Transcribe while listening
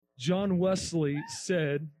John Wesley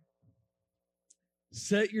said,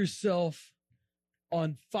 set yourself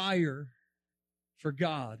on fire for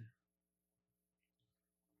God,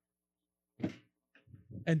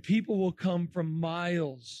 and people will come from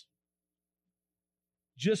miles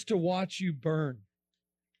just to watch you burn.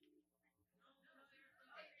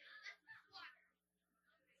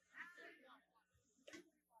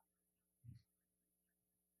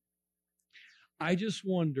 I just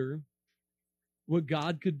wonder what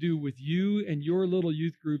God could do with you and your little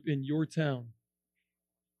youth group in your town.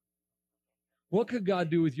 What could God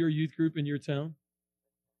do with your youth group in your town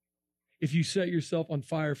if you set yourself on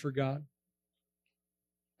fire for God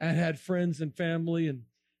and had friends and family and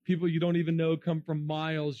people you don't even know come from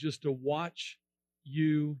miles just to watch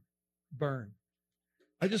you burn?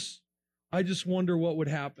 I just wonder what would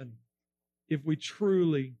happen if we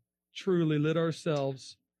truly lit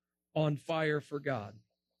ourselves on fire for God.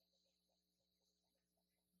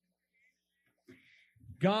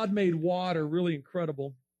 God made water really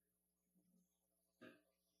incredible.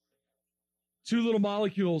 Two little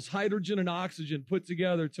molecules, hydrogen and oxygen, put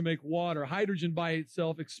together to make water. Hydrogen by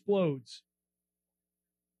itself explodes.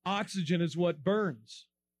 Oxygen is what burns.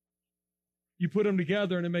 You put them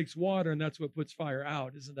together and it makes water, and that's what puts fire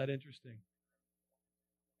out. Isn't that interesting?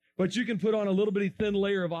 But you can put on a little bitty thin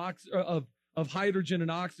layer of hydrogen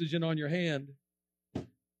and oxygen on your hand,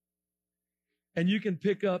 and you can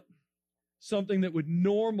pick up something that would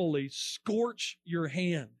normally scorch your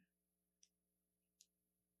hand.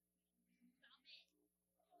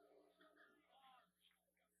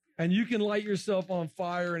 And you can light yourself on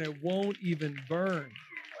fire and it won't even burn.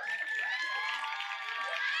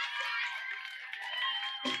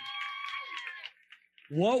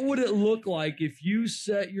 What would it look like if you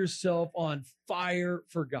set yourself on fire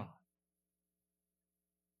for God?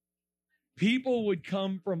 People would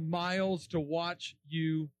come from miles to watch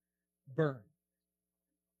you burn.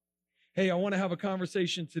 Hey, I want to have a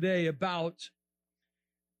conversation today about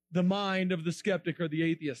the mind of the skeptic or the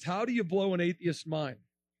atheist. How do you blow an atheist's mind?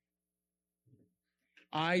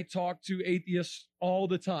 I talk to atheists all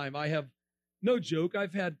the time. I have, no joke,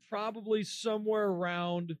 I've had probably somewhere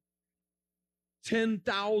around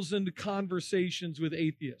 10,000 conversations with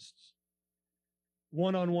atheists.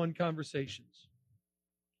 One-on-one conversations.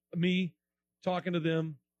 Me talking to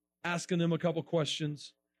them, asking them a couple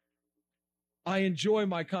questions. I enjoy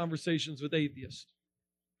my conversations with atheists.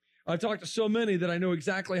 I've talked to so many that I know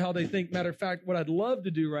exactly how they think. Matter of fact, what I'd love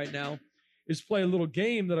to do right now is play a little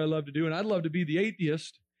game that I love to do, and I'd love to be the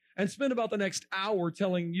atheist and spend about the next hour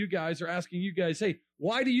telling you guys or asking you guys, hey,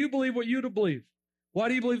 why do you believe what you believe? Why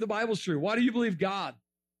do you believe the Bible's true? Why do you believe God?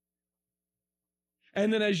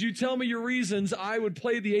 And then as you tell me your reasons, I would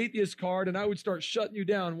play the atheist card and I would start shutting you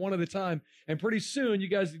down one at a time. And pretty soon you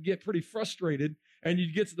guys would get pretty frustrated and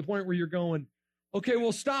you'd get to the point where you're going, okay,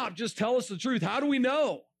 well, stop. Just tell us the truth. How do we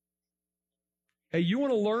know? Hey, you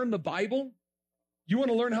want to learn the Bible? You want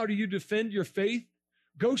to learn how do you defend your faith?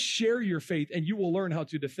 Go share your faith and you will learn how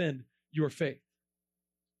to defend your faith.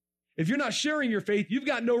 If you're not sharing your faith, you've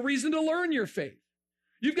got no reason to learn your faith.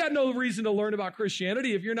 You've got no reason to learn about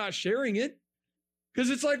Christianity if you're not sharing it. Because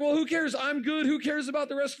it's like, well, who cares? I'm good. Who cares about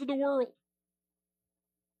the rest of the world?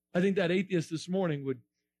 I think that atheist this morning would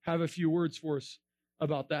have a few words for us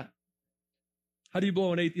about that. How do you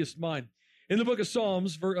blow an atheist's mind? In the book of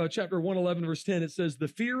Psalms, chapter 111, verse 10, it says, the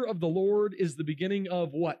fear of the Lord is the beginning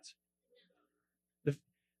of what? The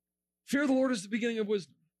fear of the Lord is the beginning of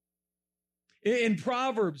wisdom. In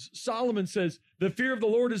Proverbs, Solomon says, the fear of the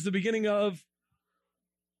Lord is the beginning of...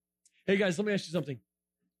 Hey guys, let me ask you something.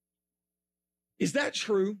 Is that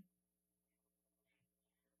true?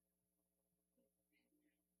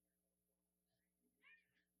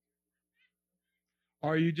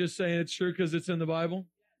 Are you just saying it's true because it's in the Bible?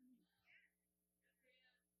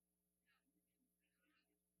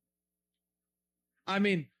 I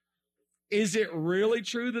mean, is it really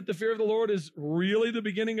true that the fear of the Lord is really the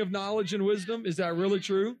beginning of knowledge and wisdom? Is that really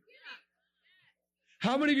true?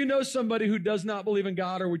 How many of you know somebody who does not believe in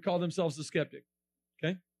God or would call themselves a skeptic?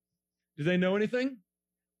 Okay. Do they know anything?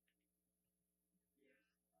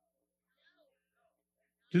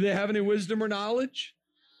 Do they have any wisdom or knowledge?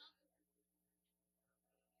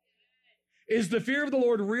 Is the fear of the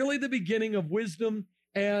Lord really the beginning of wisdom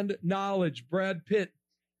and knowledge? Brad Pitt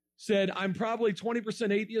said, I'm probably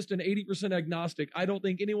 20% atheist and 80% agnostic. I don't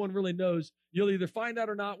think anyone really knows. You'll either find out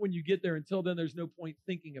or not when you get there. Until then, there's no point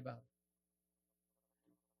thinking about it.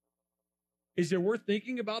 Is it worth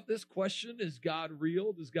thinking about this question? Is God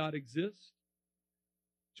real? Does God exist?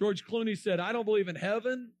 George Clooney said, I don't believe in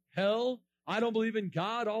heaven, hell. I don't believe in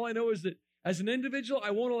God. All I know is that As an individual,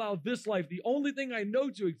 I won't allow this life, the only thing I know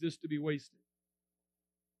to exist, to be wasted.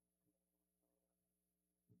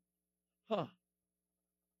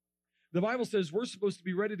 The Bible says we're supposed to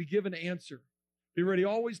be ready to give an answer. Be ready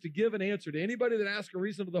always to give an answer to anybody that asks a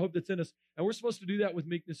reason for the hope that's in us. And we're supposed to do that with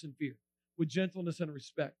meekness and fear, with gentleness and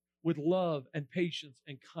respect, with love and patience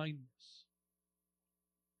and kindness.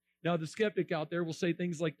 Now, the skeptic out there will say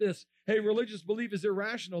things like this: hey, religious belief is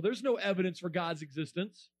irrational. There's no evidence for God's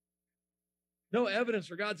existence. No evidence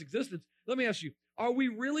for God's existence. Let me ask you, are we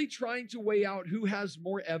really trying to weigh out who has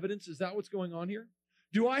more evidence? Is that what's going on here?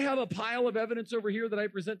 Do I have a pile of evidence over here that I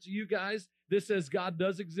present to you guys that says God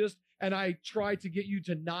does exist, and I try to get you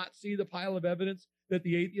to not see the pile of evidence that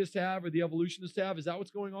the atheists have or the evolutionists have? Is that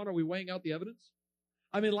what's going on? Are we weighing out the evidence?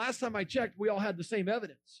 I mean, last time I checked, we all had the same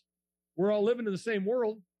evidence. We're all living in the same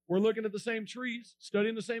world. We're looking at the same trees,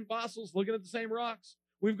 studying the same fossils, looking at the same rocks.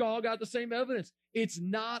 We've all got the same evidence. It's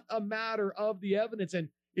not a matter of the evidence. And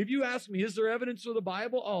if you ask me, is there evidence for the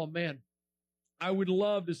Bible? Oh, man, I would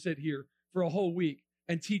love to sit here for a whole week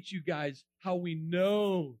and teach you guys how we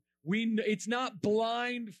know. It's not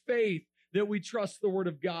blind faith that we trust the Word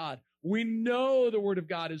of God. We know the Word of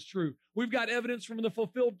God is true. We've got evidence from the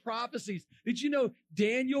fulfilled prophecies. Did you know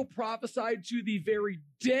Daniel prophesied to the very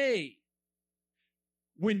day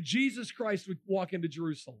when Jesus Christ would walk into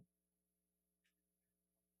Jerusalem?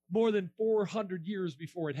 More than 400 years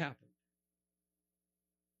before it happened.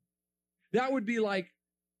 That would be like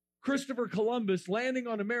Christopher Columbus landing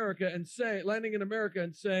in America and saying,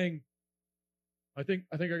 I think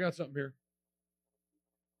I got something here.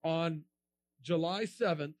 On July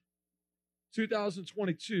 7th,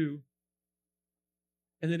 2022,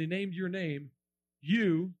 and then he named your name.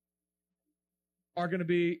 You are going to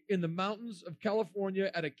be in the mountains of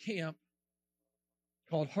California at a camp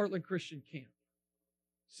called Heartland Christian Camp,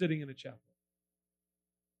 sitting in a chapel.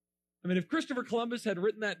 I mean, if Christopher Columbus had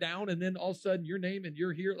written that down and then all of a sudden your name and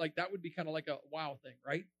you're here, like that would be kind of like a wow thing,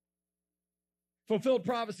 right? Fulfilled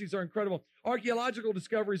prophecies are incredible. Archaeological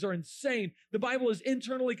discoveries are insane. The Bible is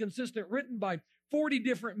internally consistent, written by 40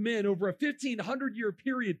 different men over a 1,500-year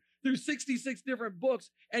period through 66 different books,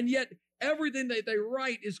 and yet everything that they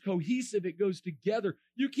write is cohesive. It goes together.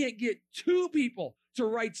 You can't get two people to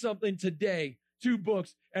write something today, two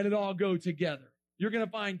books, and it all go together. You're going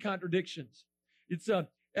to find contradictions. It's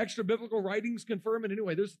extra biblical writings confirm it.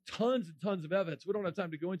 Anyway, there's tons and tons of evidence. We don't have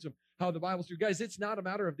time to go into how the Bible's true. Guys, it's not a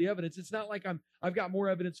matter of the evidence. It's not like I've got more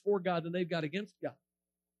evidence for God than they've got against God.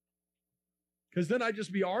 Because then I'd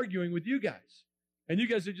just be arguing with you guys. And you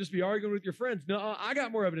guys would just be arguing with your friends. No, I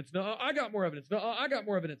got more evidence. No, I got more evidence. No, I got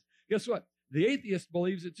more evidence. Guess what? The atheist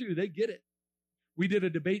believes it too. They get it. We did a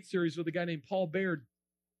debate series with a guy named Paul Baird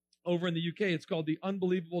over in the UK. It's called the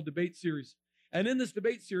Unbelievable Debate Series. And in this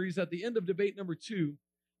debate series, at the end of debate number 2,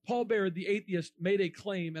 Paul Baird, the atheist, made a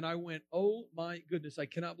claim, and I went, oh my goodness, I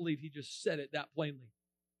cannot believe he just said it that plainly.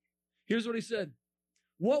 Here's what he said.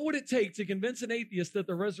 What would it take to convince an atheist that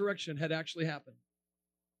the resurrection had actually happened?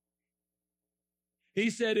 He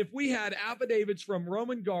said, if we had affidavits from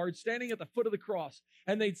Roman guards standing at the foot of the cross,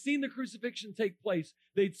 and they'd seen the crucifixion take place,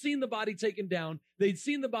 they'd seen the body taken down, they'd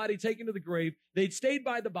seen the body taken to the grave, they'd stayed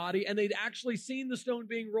by the body, and they'd actually seen the stone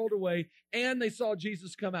being rolled away, and they saw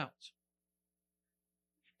Jesus come out.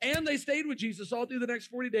 And they stayed with Jesus all through the next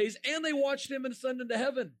 40 days, and they watched him ascend into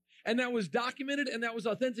heaven. And that was documented, and that was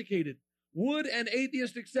authenticated. Would an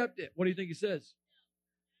atheist accept it? What do you think he says?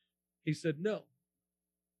 He said no.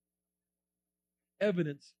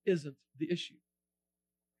 Evidence isn't the issue.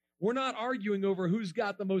 We're not arguing over who's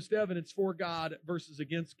got the most evidence for God versus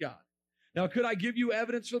against God. Now, could I give you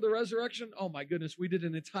evidence for the resurrection? Oh my goodness, we did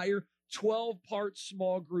an entire 12-part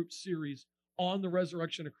small group series on the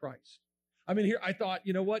resurrection of Christ. I mean, here I thought,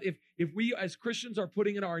 you know what? If we as Christians are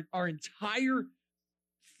putting in our entire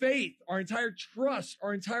faith, our entire trust,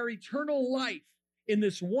 our entire eternal life in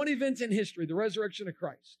this one event in history, the resurrection of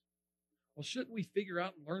Christ, well, shouldn't we figure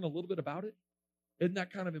out and learn a little bit about it? Isn't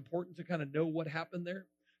that kind of important to kind of know what happened there?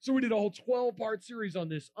 So we did a whole 12-part series on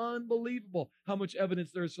this. Unbelievable how much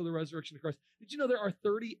evidence there is for the resurrection of Christ. Did you know there are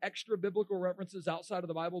 30 extra biblical references outside of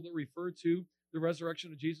the Bible that refer to the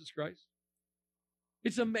resurrection of Jesus Christ?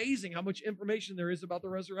 It's amazing how much information there is about the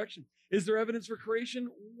resurrection. Is there evidence for creation?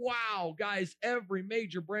 Wow, guys, every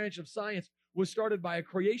major branch of science was started by a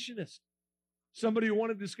creationist. Somebody who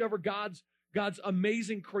wanted to discover God's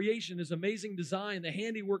amazing creation, his amazing design, the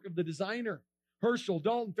handiwork of the designer. Herschel,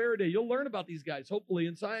 Dalton, Faraday, you'll learn about these guys, hopefully,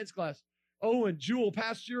 in science class. Owen, Joule,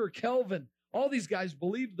 Pasteur, Kelvin, all these guys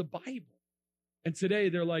believed the Bible. And today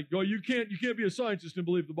they're like, oh, you can't be a scientist and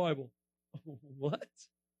believe the Bible. What?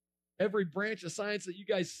 Every branch of science that you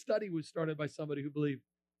guys study was started by somebody who believed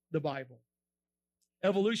the Bible.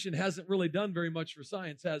 Evolution hasn't really done very much for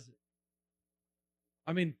science, has it?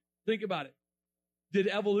 I mean, think about it. Did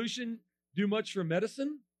evolution do much for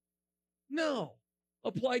medicine? No.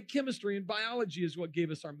 Applied chemistry and biology is what gave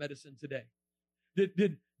us our medicine today.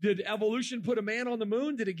 Did evolution put a man on the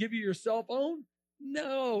moon? Did it give you your cell phone?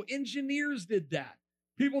 No. Engineers did that.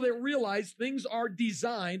 People that realize things are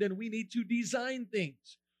designed and we need to design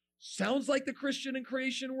things. Sounds like the Christian and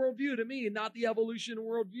creation worldview to me, not the evolution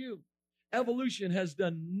worldview. Evolution has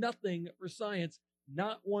done nothing for science,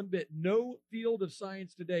 not one bit. No field of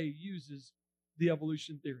science today uses the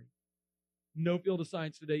evolution theory. No field of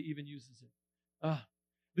science today even uses it.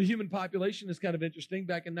 The human population is kind of interesting.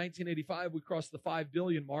 Back in 1985, we crossed the 5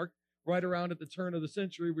 billion mark. Right around at the turn of the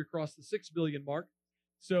century, we crossed the 6 billion mark.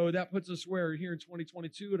 So that puts us where here in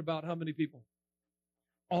 2022 at about how many people?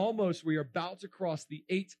 Almost, we are about to cross the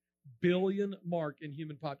 8 billion mark in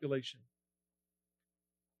human population.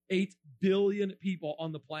 8 billion people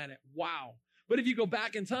on the planet. Wow. But if you go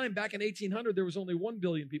back in time, back in 1800, there was only 1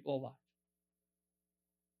 billion people alive.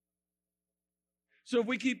 So if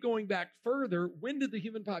we keep going back further, when did the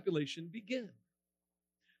human population begin?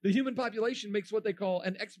 The human population makes what they call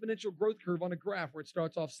an exponential growth curve on a graph where it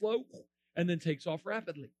starts off slow and then takes off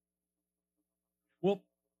rapidly. Well,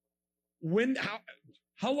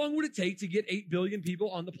 how long would it take to get 8 billion people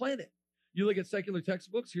on the planet? You look at secular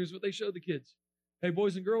textbooks, here's what they show the kids. Hey,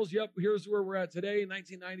 boys and girls, yep, here's where we're at today,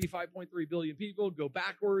 1990, 5.3 billion people, go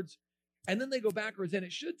backwards. And then they go backwards, and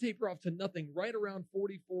it should taper off to nothing right around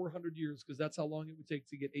 4,400 years, because that's how long it would take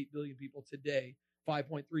to get 8 billion people today,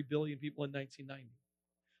 5.3 billion people in 1990.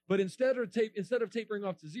 But instead of tapering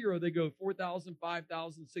off to zero, they go 4,000,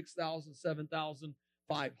 5,000, 6,000, 7,000,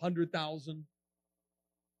 500,000.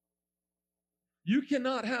 You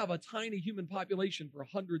cannot have a tiny human population for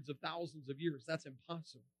hundreds of thousands of years. That's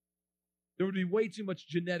impossible. There would be way too much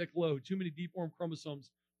genetic load, too many deformed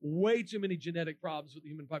chromosomes, way too many genetic problems with the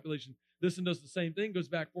human population. This one does the same thing, goes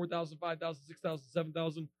back 4,000, 5,000, 6,000,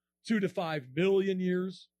 7,000, 2 to 5 million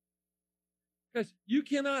years. Guys, you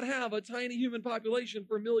cannot have a tiny human population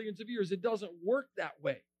for millions of years. It doesn't work that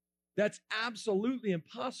way. That's absolutely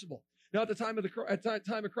impossible. Now, at the time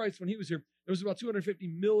of Christ, when he was here, there was about 250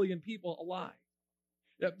 million people alive.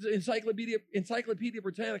 Encyclopedia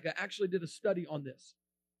Britannica actually did a study on this.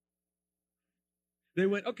 They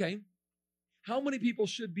went, okay, how many people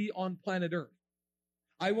should be on planet Earth?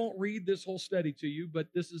 I won't read this whole study to you, but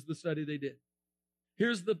this is the study they did.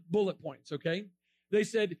 Here's the bullet points, okay? They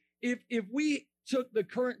said, if we took the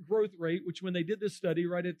current growth rate, which when they did this study,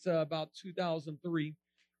 right, it's about 2003,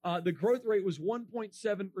 the growth rate was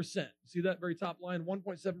 1.7%. See that very top line,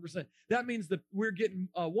 1.7%. That means that we're getting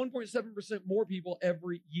 1.7% more people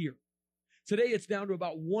every year. Today, it's down to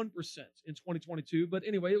about 1% in 2022, but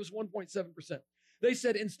anyway, it was 1.7%. They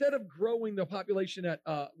said instead of growing the population at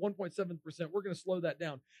 1.7%, we're going to slow that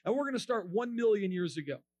down. And we're going to start 1 million years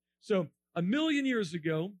ago. So 1 million years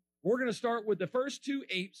ago, we're going to start with the first 2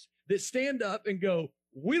 apes that stand up and go,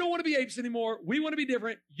 we don't want to be apes anymore. We want to be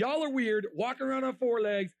different. Y'all are weird, walking around on 4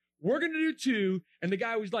 legs. We're going to do 2. And the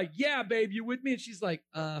guy was like, yeah, babe, you with me? And she's like,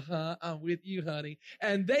 uh-huh, I'm with you, honey.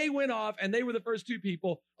 And they went off and they were the first 2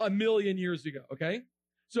 people 1 million years ago, okay?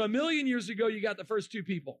 So 1 million years ago, you got the first 2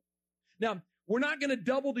 people. Now, we're not going to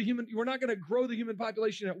grow the human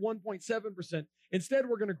population at 1.7%. Instead,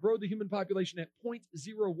 we're going to grow the human population at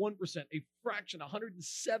 0.01%, a fraction,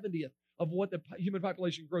 170th of what the human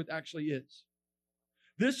population growth actually is.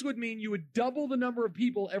 This would mean you would double the number of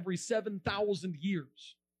people every 7,000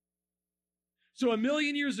 years. So 1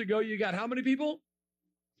 million years ago, you got how many people?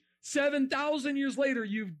 7,000 years later,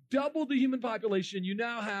 you've doubled the human population. You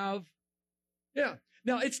now have,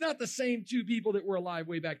 Now, it's not the same 2 people that were alive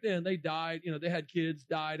way back then. They died, they had kids,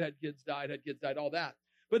 died, all that.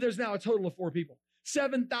 But there's now a total of 4 people.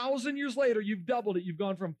 7,000 years later, you've doubled it. You've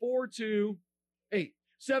gone from 4 to 8.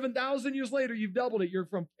 7,000 years later, you've doubled it. You're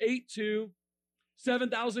from 8 to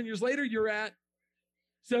 7,000 years later, you're at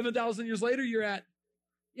 7,000 years later, you're at,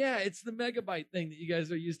 it's the megabyte thing that you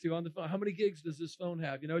guys are used to on the phone. How many gigs does this phone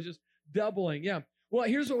have? Just doubling. Yeah. Well,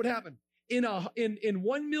 here's what would happen. In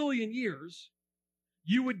 1 million years,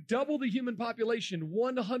 you would double the human population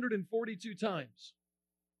 142 times.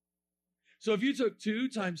 So if you took 2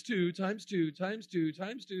 times 2 times 2 times 2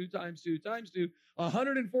 times 2 times 2 times 2,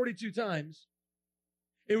 142 times,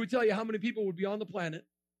 it would tell you how many people would be on the planet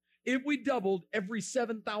if we doubled every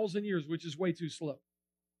 7,000 years, which is way too slow.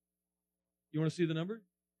 You want to see the number?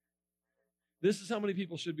 This is how many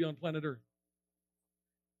people should be on planet Earth.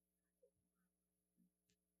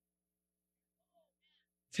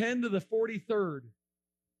 Ten to the 43rd.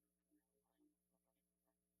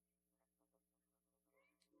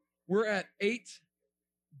 We're at 8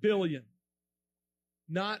 billion.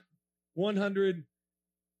 Not 100,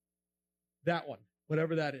 that one,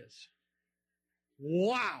 whatever that is.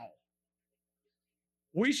 Wow.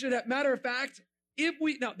 We should have, matter of fact,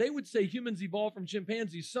 now they would say humans evolved from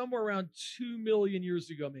chimpanzees somewhere around 2 million years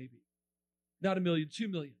ago, maybe. Not a million, 2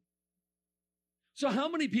 million. So how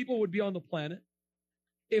many people would be on the planet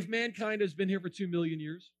if mankind has been here for 2 million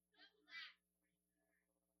years?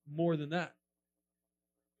 More than that.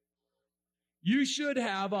 You should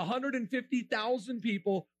have 150,000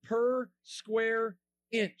 people per square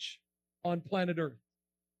inch on planet Earth.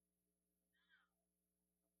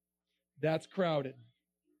 That's crowded.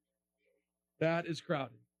 That is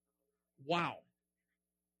crowded. Wow.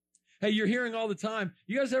 Hey, you're hearing all the time.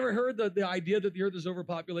 You guys ever heard the idea that the Earth is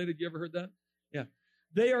overpopulated? You ever heard that? Yeah.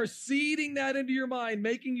 They are seeding that into your mind,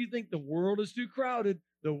 making you think the world is too crowded.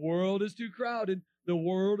 The world is too crowded. The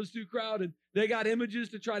world is too crowded. They got images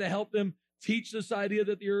to try to help them teach this idea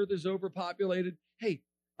that the Earth is overpopulated. Hey,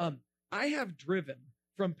 I have driven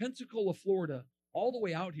from Pensacola, Florida, all the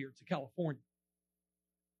way out here to California.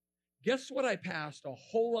 Guess what I passed a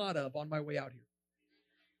whole lot of on my way out here?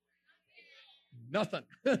 Nothing.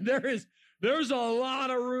 There's a lot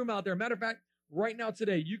of room out there. Matter of fact, right now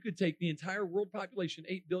today, you could take the entire world population,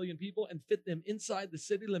 8 billion people, and fit them inside the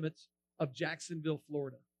city limits of Jacksonville,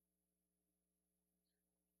 Florida.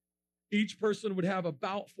 Each person would have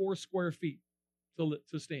about 4 square feet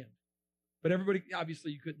to stand. But everybody,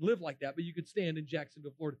 obviously you couldn't live like that, but you could stand in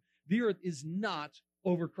Jacksonville, Florida. The Earth is not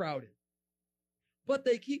overcrowded. But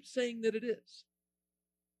they keep saying that it is.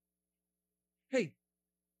 Hey,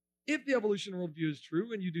 if the evolution worldview is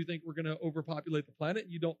true and you do think we're going to overpopulate the planet,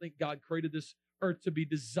 and you don't think God created this earth to be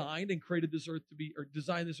designed and created this earth to be, or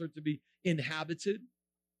designed this earth to be inhabited,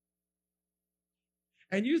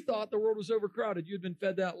 and you thought the world was overcrowded, you had been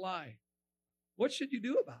fed that lie, what should you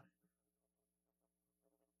do about it?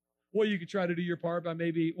 Well, you could try to do your part by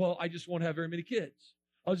maybe, well, I just won't have very many kids.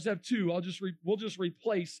 I'll just have 2. We'll just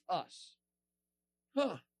replace us.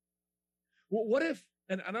 Huh. Well, what if,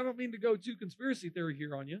 and I don't mean to go too conspiracy theory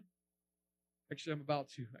here on you. Actually, I'm about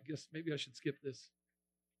to. I guess maybe I should skip this.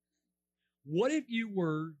 What if you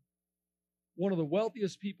were one of the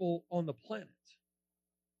wealthiest people on the planet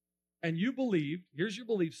and you believed, here's your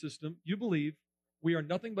belief system, you believe we are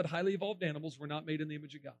nothing but highly evolved animals, we're not made in the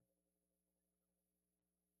image of God.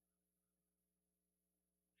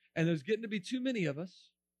 And there's getting to be too many of us.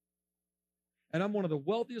 And I'm one of the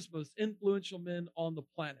wealthiest, most influential men on the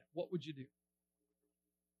planet. What would you do?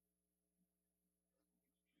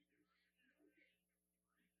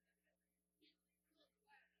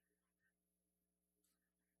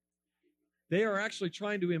 They are actually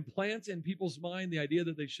trying to implant in people's mind the idea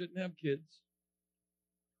that they shouldn't have kids.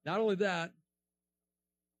 Not only that,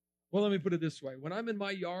 well, let me put it this way. When I'm in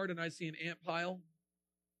my yard and I see an ant pile,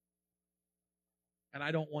 and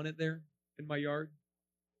I don't want it there in my yard,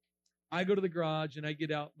 I go to the garage and I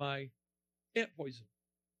get out my ant poison.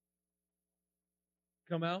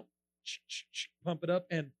 Come out, pump it up,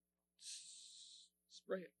 and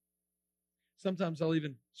spray it. Sometimes I'll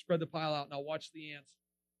even spread the pile out and I'll watch the ants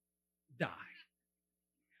die.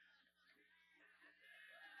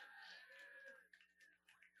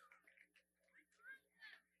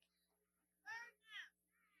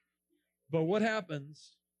 But what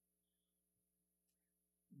happens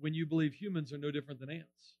when you believe humans are no different than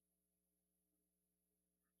ants?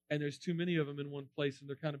 And there's too many of them in one place and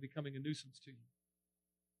they're kind of becoming a nuisance to you.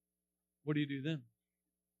 What do you do then?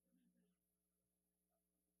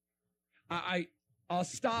 I'll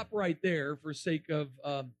stop right there for sake of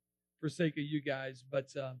you guys, but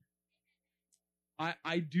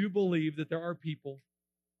I do believe that there are people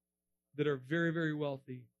that are very, very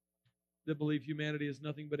wealthy that believe humanity is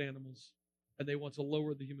nothing but animals and they want to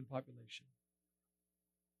lower the human population.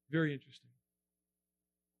 Very interesting.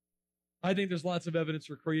 I think there's lots of evidence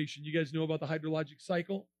for creation. You guys know about the hydrologic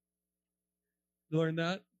cycle? You learned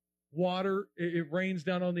that? Water, it rains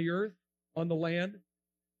down on the earth, on the land.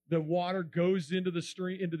 The water goes into the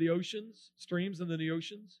stream, into the oceans, streams and then the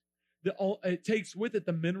oceans. It takes with it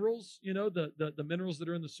the minerals, the minerals that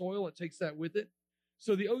are in the soil. It takes that with it.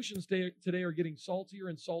 So the oceans today are getting saltier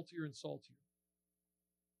and saltier and saltier.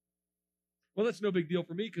 Well, that's no big deal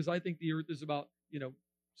for me because I think the earth is about,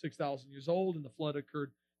 6,000 years old and the flood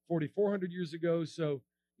occurred 4,400 years ago. So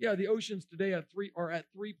yeah, the oceans today are at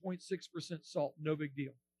 3.6% salt. No big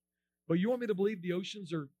deal. But you want me to believe the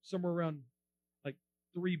oceans are somewhere around like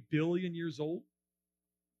 3 billion years old?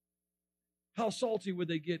 How salty would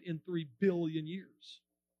they get in 3 billion years?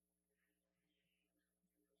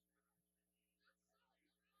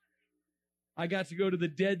 I got to go to the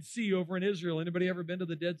Dead Sea over in Israel. Anybody ever been to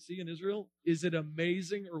the Dead Sea in Israel? Is it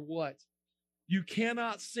amazing or what? You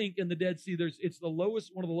cannot sink in the Dead Sea. It's the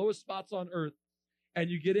lowest, one of the lowest spots on earth.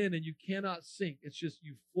 And you get in and you cannot sink. It's just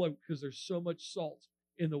you float because there's so much salt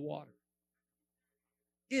in the water.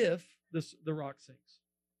 If the rock sinks.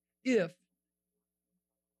 If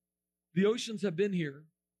the oceans have been here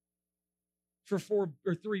for 4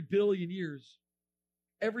 or 3 billion years,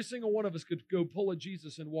 every single one of us could go pull a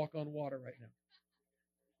Jesus and walk on water right now.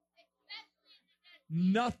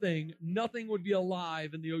 Nothing would be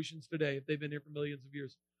alive in the oceans today if they've been here for millions of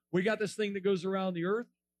years. We got this thing that goes around the earth.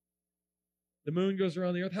 The moon goes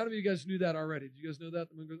around the earth. How many of you guys knew that already? Did you guys know that?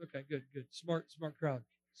 The moon goes, okay, good. Smart crowd.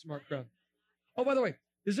 Oh, by the way,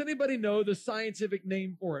 does anybody know the scientific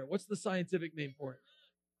name for it? What's the scientific name for it?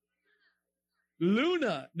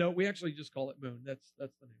 Luna. No, we actually just call it moon. That's the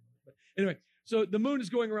name of it. But anyway, so the moon is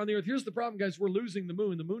going around the earth. Here's the problem, guys. We're losing the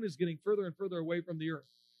moon. The moon is getting further and further away from the earth.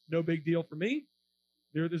 No big deal for me.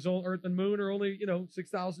 The earth and moon are only,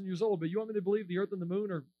 6,000 years old. But you want me to believe the earth and the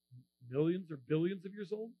moon are millions or billions of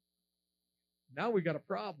years old? Now we got a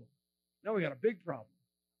problem. Now we got a big problem.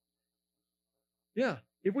 Yeah.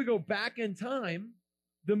 If we go back in time,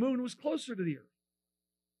 the moon was closer to the earth.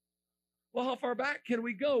 Well, how far back can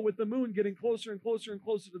we go with the moon getting closer and closer and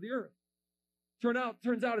closer to the earth?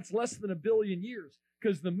 Turns out it's less than 1 billion years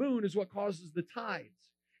because the moon is what causes the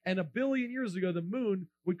tides. And 1 billion years ago, the moon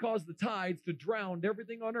would cause the tides to drown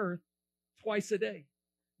everything on earth twice a day.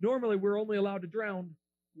 Normally, we're only allowed to drown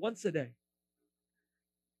once a day.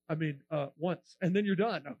 Once, and then you're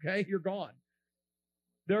done, okay? You're gone.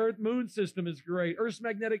 The Earth-Moon system is great. Earth's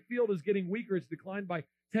magnetic field is getting weaker. It's declined by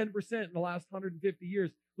 10% in the last 150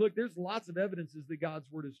 years. Look, there's lots of evidences that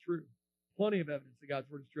God's word is true. Plenty of evidence that God's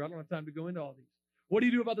word is true. I don't have time to go into all these. What do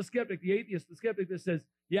you do about the skeptic, the atheist, the skeptic that says,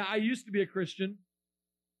 yeah, I used to be a Christian.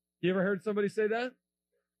 You ever heard somebody say that?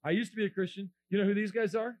 I used to be a Christian. You know who these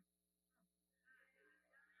guys are?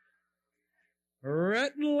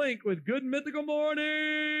 Rhett and Link with Good Mythical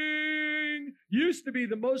Morning. Used to be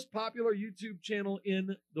the most popular YouTube channel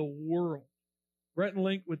in the world. Rhett and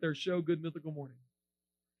Link with their show Good Mythical Morning.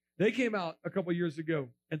 They came out a couple years ago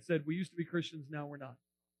and said, we used to be Christians, now we're not.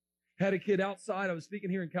 Had a kid outside. I was speaking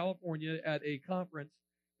here in California at a conference,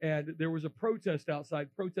 and there was a protest outside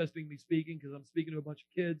protesting me speaking because I'm speaking to a bunch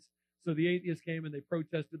of kids. So the atheists came and they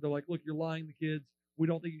protested. They're like, look, you're lying to kids. We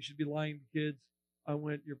don't think you should be lying to kids. I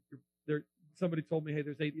went, somebody told me, hey,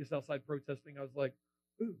 there's atheists outside protesting. I was like,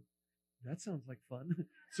 ooh, that sounds like fun.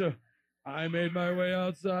 So I made my way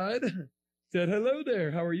outside, said, hello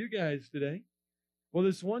there. How are you guys today? Well,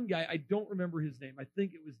 this one guy, I don't remember his name. I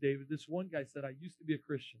think it was David. This one guy said, I used to be a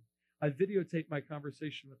Christian. I videotaped my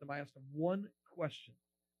conversation with him. I asked him one question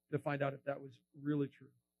to find out if that was really true.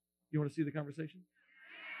 You want to see the conversation?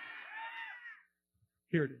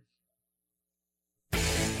 Here it is.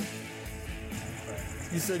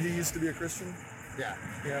 You said you used to be a Christian? Yeah.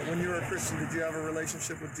 Yeah. When you were a Christian, did you have a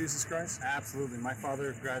relationship with Jesus Christ? Absolutely. My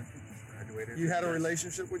father graduated. You had a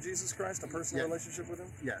relationship with Jesus Christ, a personal relationship with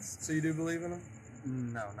him? Yes. So you do believe in him?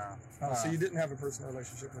 No. Oh, so you didn't have a personal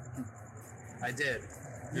relationship with him? I did.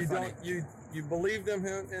 You don't. You believed in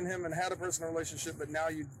him and had a personal relationship, but now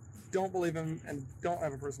you don't believe him and don't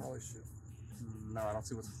have a personal relationship. No, I don't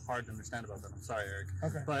see what's hard to understand about that. I'm sorry, Eric.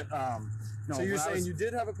 Okay. But no. So you're saying you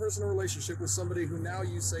did have a personal relationship with somebody who now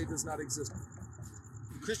you say does not exist?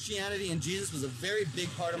 Christianity and Jesus was a very big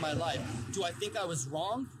part of my life. Do I think I was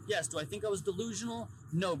wrong? Yes. Do I think I was delusional?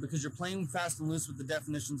 No, because you're playing fast and loose with the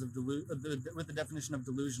definitions of with the definition of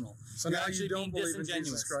delusional. So you're now you don't believe in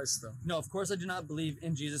Jesus Christ, though. No, of course I do not believe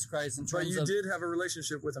in Jesus Christ. But you did have a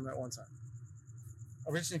relationship with him at one time.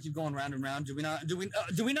 Are we just gonna keep going round and round? Do we not?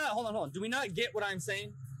 Hold on. Do we not get what I'm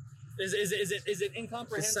saying? Is it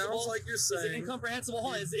incomprehensible? It sounds like you're saying. Is it incomprehensible?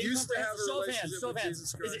 Hold on. Is it incomprehensible? Show of hands.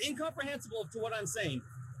 Is it incomprehensible to what I'm saying?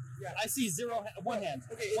 Yeah. I see one hand.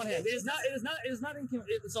 Okay. One hand. It is not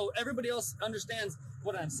so everybody else understands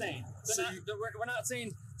what I'm saying. We're not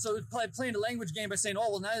saying, so playing a language game by saying, oh,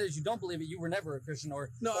 well, now that you don't believe it, you were never a Christian, or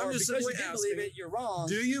I'm just because simply you didn't asking, believe it, you're wrong.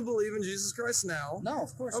 Do you believe in Jesus Christ now? No,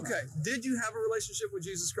 of course not. Okay. Did you have a relationship with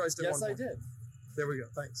Jesus Christ at one point? Yes, I did. There we go.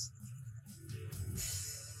 Thanks.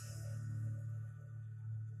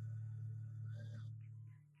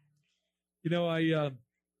 You know, I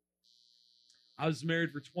was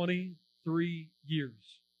married for 23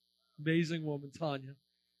 years. Amazing woman, Tanya.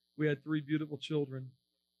 We had 3 beautiful children.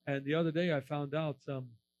 And the other day I found out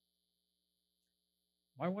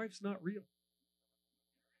my wife's not real.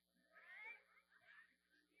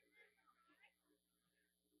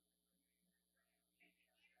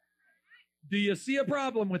 Do you see a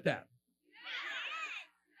problem with that?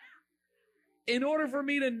 In order for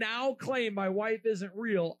me to now claim my wife isn't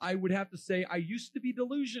real, I would have to say I used to be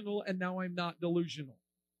delusional and now I'm not delusional.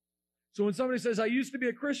 So when somebody says, I used to be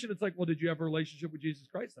a Christian, it's like, well, did you have a relationship with Jesus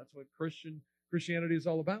Christ? That's what Christianity is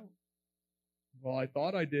all about. Well, I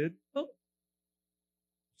thought I did. Oh.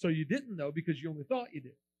 So you didn't, though, because you only thought you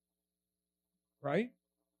did. Right?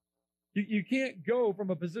 You can't go from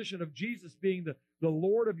a position of Jesus being the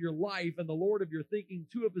Lord of your life and the Lord of your thinking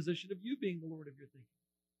to a position of you being the Lord of your thinking.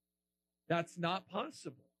 That's not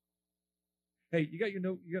possible. Hey, you got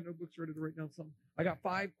notebooks ready to write down something? I got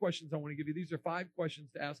 5 questions I want to give you. These are 5 questions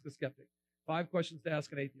to ask a skeptic. 5 questions to ask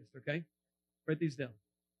an atheist, okay? Write these down.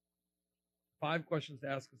 5 questions to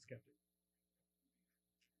ask a skeptic.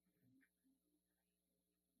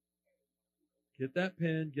 Get that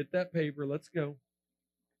pen, get that paper, let's go.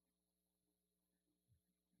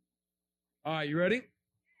 All right, you ready?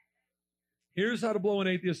 Here's how to blow an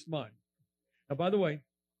atheist's mind. Now, by the way,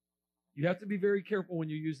 you have to be very careful when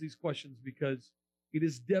you use these questions because it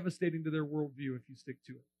is devastating to their worldview if you stick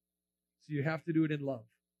to it. So you have to do it in love.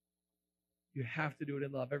 You have to do it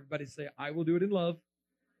in love. Everybody say, I will do it in love.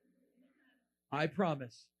 I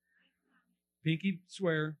promise. Pinky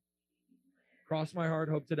swear. Cross my heart,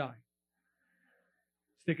 hope to die.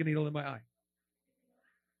 Stick a needle in my eye.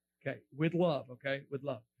 Okay, with love, okay? With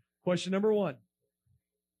love. Question number 1.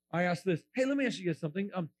 I asked this. Hey, let me ask you guys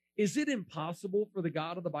something. Is it impossible for the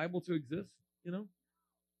God of the Bible to exist? You know?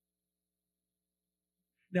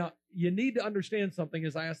 Now, you need to understand something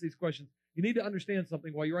as I ask these questions. You need to understand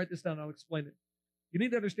something. While you write this down, I'll explain it. You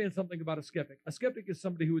need to understand something about a skeptic. A skeptic is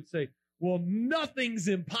somebody who would say, well, nothing's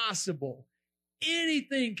impossible.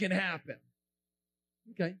 Anything can happen.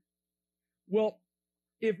 Okay. Well,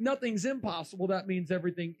 if nothing's impossible, that means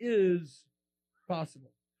everything is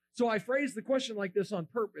possible. So I phrase the question like this on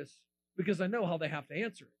purpose because I know how they have to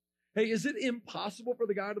answer it. Hey, is it impossible for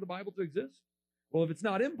the God of the Bible to exist? Well, if it's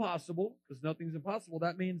not impossible, because nothing's impossible,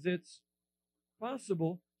 that means it's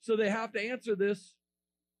possible. So they have to answer this,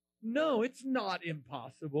 no, it's not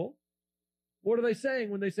impossible. What are they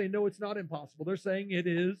saying when they say, no, it's not impossible? They're saying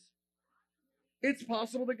it's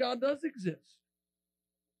possible that God does exist.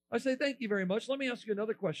 I say, thank you very much. Let me ask you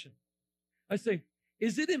another question. I say,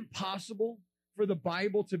 is it impossible for the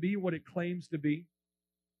Bible to be what it claims to be?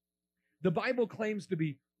 The Bible claims to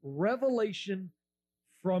be revelation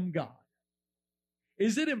from God.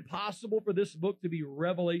 Is it impossible for this book to be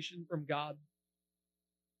revelation from God?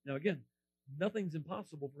 Now again, nothing's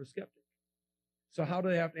impossible for a skeptic. So how do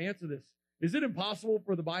they have to answer this? Is it impossible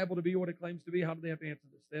for the Bible to be what it claims to be? How do they have to answer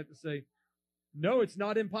this? They have to say, no, it's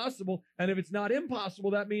not impossible. And if it's not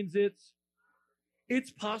impossible, that means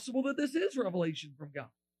it's possible that this is revelation from God.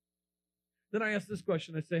 Then I ask this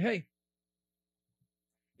question. I say, hey,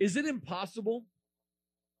 is it impossible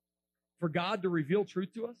for God to reveal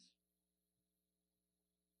truth to us?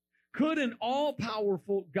 Could an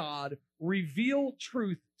all-powerful God reveal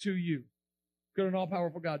truth to you? Could an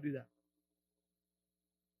all-powerful God do that?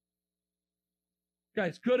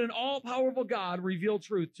 Guys, could an all-powerful God reveal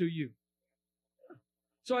truth to you?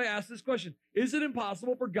 So I ask this question. Is it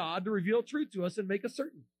impossible for God to reveal truth to us and make us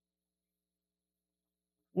certain?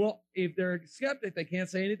 Well, if they're a skeptic, they can't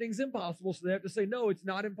say anything's impossible, so they have to say, no, it's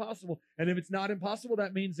not impossible. And if it's not impossible,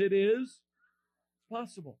 that means it is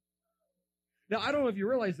possible. Now, I don't know if you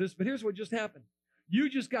realize this, but here's what just happened. You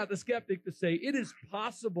just got the skeptic to say, it is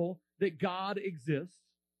possible that God exists.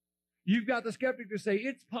 You've got the skeptic to say,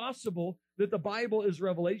 it's possible that the Bible is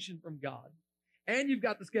revelation from God. And you've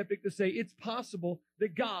got the skeptic to say, it's possible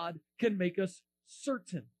that God can make us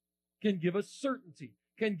certain, can give us certainty,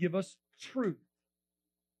 can give us truth.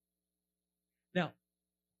 Now,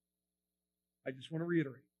 I just want to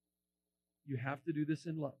reiterate, you have to do this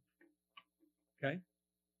in love. Okay?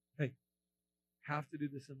 Hey, have to do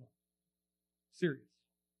this in love. Serious.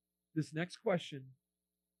 This next question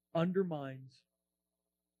undermines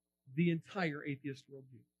the entire atheist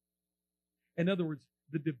worldview. In other words,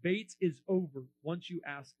 the debate is over once you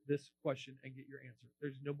ask this question and get your answer.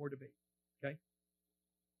 There's no more debate. Okay?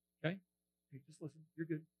 Okay? Hey, just listen. You're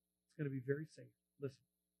good. It's going to be very safe. Listen.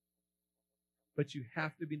 But you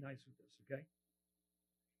have to be nice with this, okay?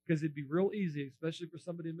 Because it'd be real easy, especially for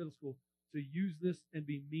somebody in middle school, to use this and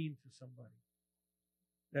be mean to somebody.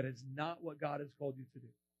 That is not what God has called you to do.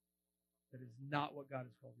 That is not what God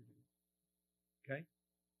has called you to do. Okay?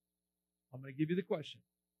 I'm going to give you the question.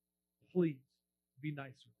 Please be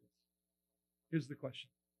nice with this. Here's the question.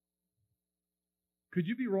 Could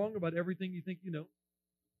you be wrong about everything you think you know?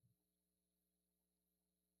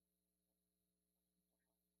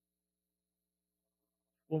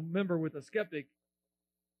 Well, remember, with a skeptic,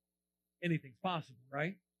 anything's possible,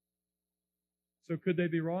 right? So could they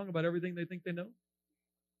be wrong about everything they think they know?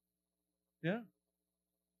 Yeah.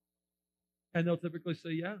 And they'll typically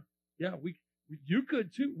say, yeah, you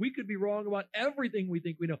could too. We could be wrong about everything we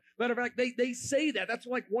think we know. Matter of fact, they say that. That's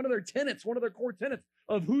like one of their tenets, one of their core tenets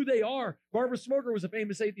of who they are. Barbara Smoker was a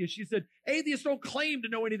famous atheist. She said, atheists don't claim to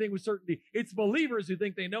know anything with certainty. It's believers who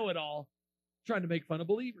think they know it all, trying to make fun of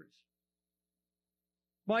believers.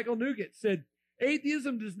 Michael Nugent said,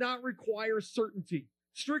 atheism does not require certainty.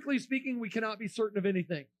 Strictly speaking, we cannot be certain of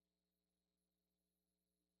anything.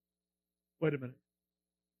 Wait a minute.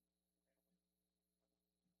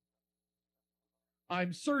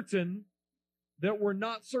 I'm certain that we're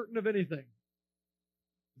not certain of anything.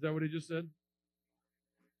 Is that what he just said?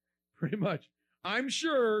 Pretty much. I'm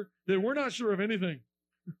sure that we're not sure of anything.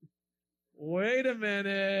 Wait a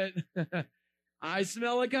minute. I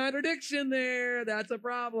smell a contradiction there. That's a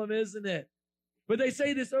problem, isn't it? But they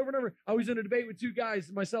say this over and over. I was in a debate with two guys,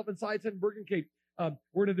 myself and Saitan Bergencape.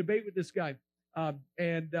 We're in a debate with this guy.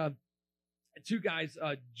 Two guys,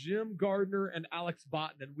 Jim Gardner and Alex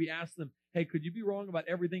Botten. And we asked them, hey, could you be wrong about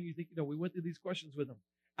everything you think you know? We went through these questions with them.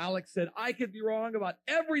 Alex said, I could be wrong about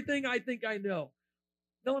everything I think I know.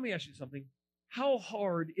 Now, let me ask you something. How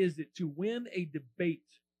hard is it to win a debate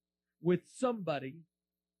with somebody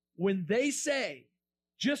when they say,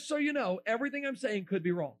 just so you know, everything I'm saying could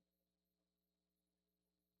be wrong?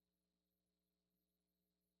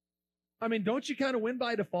 I mean, don't you kind of win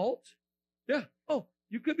by default? Yeah. Oh,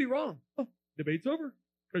 you could be wrong. Oh, debate's over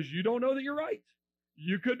because you don't know that you're right.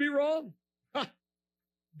 You could be wrong. Ha,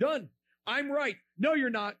 done. I'm right. No, you're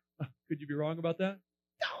not. Could you be wrong about that?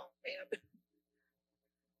 Oh, man.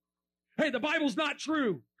 Hey, the Bible's not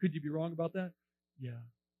true. Could you be wrong about that? Yeah.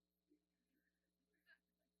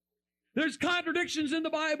 There's contradictions in the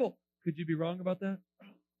Bible. Could you be wrong about that?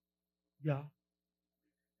 Yeah.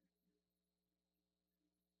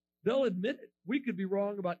 They'll admit it. We could be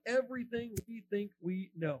wrong about everything we think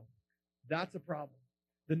we know. That's a problem.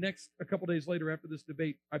 A couple days later after this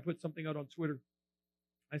debate, I put something out on Twitter.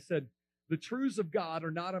 I said, the truths of God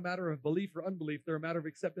are not a matter of belief or unbelief. They're a matter of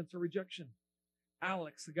acceptance or rejection.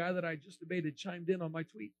 Alex, the guy that I just debated, chimed in on my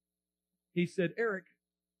tweet. He said, Eric,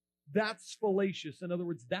 that's fallacious. In other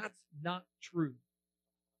words, that's not true.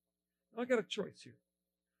 Now, I got a choice here.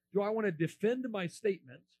 Do I want to defend my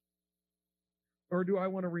statement, or do I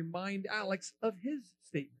want to remind Alex of his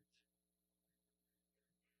statement?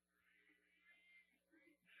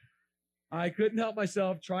 I couldn't help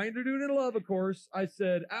myself, trying to do it in love, of course. I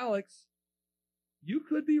said, Alex, you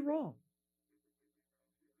could be wrong.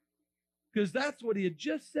 Because that's what he had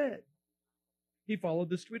just said. He followed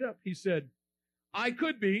this tweet up. He said, I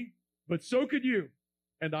could be, but so could you,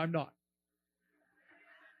 and I'm not.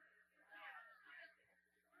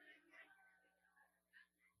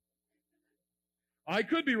 I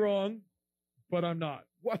could be wrong, but I'm not.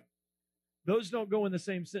 What? Those don't go in the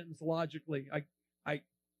same sentence logically.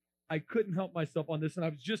 I couldn't help myself on this, and I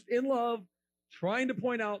was just in love, trying to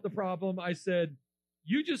point out the problem. I said,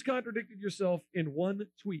 you just contradicted yourself in one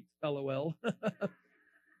tweet, LOL.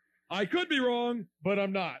 I could be wrong, but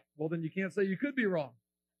I'm not. Well, then you can't say you could be wrong.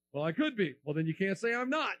 Well, I could be. Well, then you can't say I'm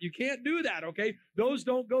not. You can't do that, okay? Those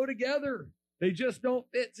don't go together. They just don't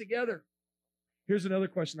fit together. Here's another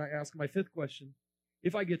question I ask, my fifth question.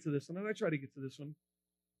 If I get to this one, and I try to get to this one,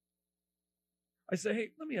 I say,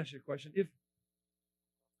 hey, let me ask you a question.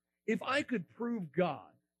 If I could prove God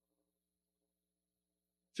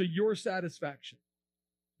to your satisfaction,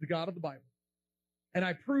 the God of the Bible, and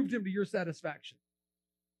I proved him to your satisfaction,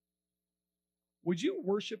 would you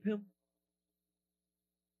worship him?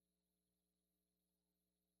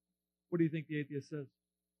 What do you think the atheist says?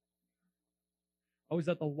 I was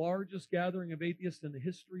at the largest gathering of atheists in the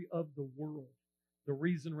history of the world, the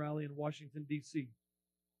Reason Rally in Washington, D.C.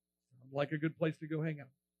 Like a good place to go hang out.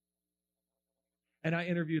 And I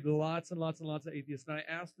interviewed lots and lots and lots of atheists, and I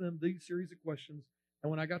asked them these series of questions.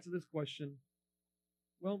 And when I got to this question,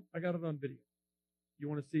 well, I got it on video. You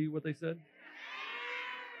want to see what they said?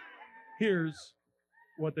 Here's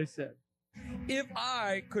what they said. If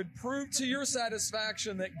I could prove to your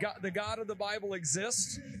satisfaction that God, the God of the Bible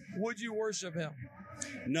exists, would you worship him?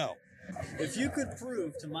 No. If you could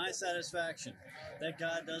prove to my satisfaction that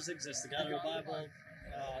God does exist, the God of the Bible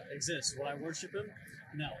exists, will I worship him?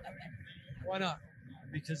 No. Why not?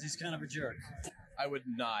 Because he's kind of a jerk. I would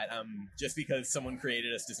not. Just because someone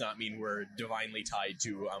created us does not mean we're divinely tied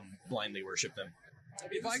to blindly worship them.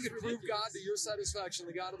 If I could prove God to your satisfaction,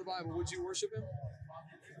 the God of the Bible, would you worship him?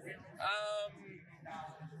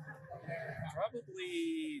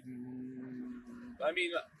 Probably. I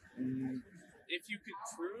mean, if you could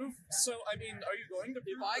prove, so I mean, are you going to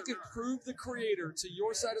prove? If I could prove the Creator to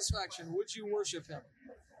your satisfaction, would you worship Him?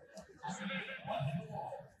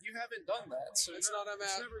 You haven't done that, so It's not.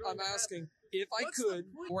 I'm asking. If I could,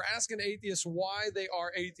 we're asking atheists why they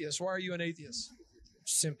are atheists. Why are you an atheist?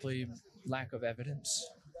 Simply lack of evidence.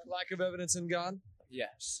 Lack of evidence in God?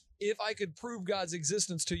 Yes. If I could prove God's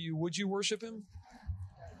existence to you, would you worship Him?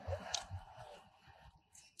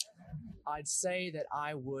 I'd say that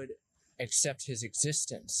I would accept his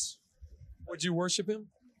existence. Would you worship Him?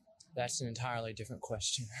 That's an entirely different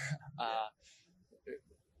question.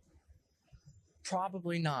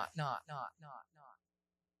 Probably not.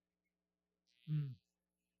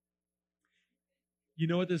 You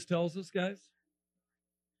know what this tells us, guys?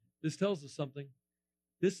 This tells us something.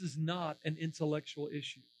 This is not an intellectual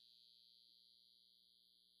issue.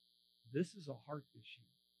 This is a heart issue.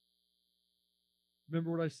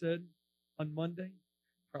 Remember what I said on Monday?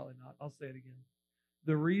 Probably not. I'll say it again.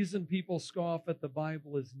 The reason people scoff at the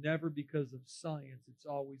Bible is never because of science. It's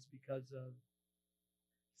always because of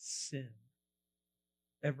sin.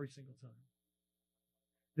 Every single time.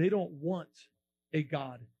 They don't want a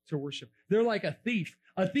God to worship. They're like a thief.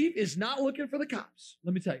 A thief is not looking for the cops.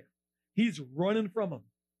 Let me tell you. He's running from them.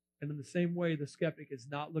 And in the same way, the skeptic is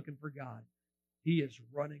not looking for God. He is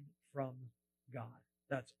running from God.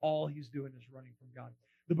 That's all he's doing is running from God.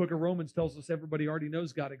 The book of Romans tells us everybody already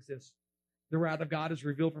knows God exists. The wrath of God is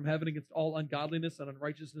revealed from heaven against all ungodliness and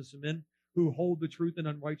unrighteousness of men who hold the truth in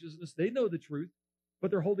unrighteousness. They know the truth,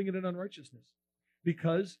 but they're holding it in unrighteousness.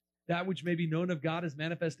 Because that which may be known of God is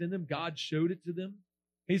manifest in them. God showed it to them.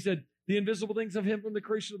 He said, the invisible things of Him from the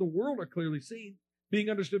creation of the world are clearly seen, being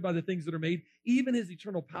understood by the things that are made, even His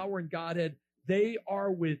eternal power and Godhead. They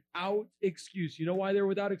are without excuse. You know why they're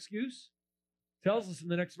without excuse? Tells us in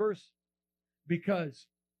the next verse. Because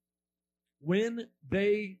when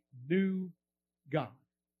they knew God,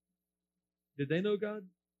 did they know God?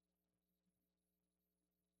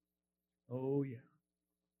 Oh, yeah.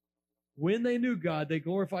 When they knew God, they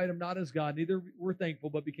glorified Him not as God, neither were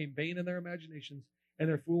thankful, but became vain in their imaginations, and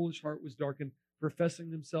their foolish heart was darkened.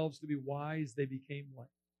 Professing themselves to be wise, they became what?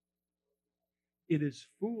 It is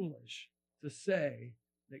foolish to say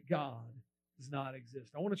that God does not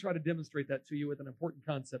exist. I want to try to demonstrate that to you with an important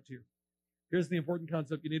concept here. Here's the important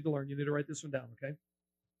concept you need to learn. You need to write this one down, okay?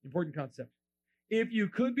 Important concept. If you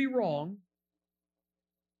could be wrong,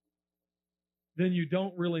 then you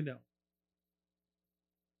don't really know.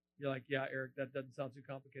 You're like, yeah, Eric, that doesn't sound too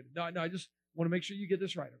complicated. No, I just want to make sure you get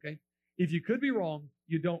this right, okay? If you could be wrong,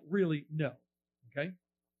 you don't really know, okay?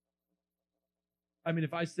 I mean,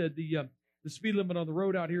 if I said the speed limit on the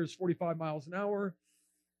road out here is 45 miles an hour,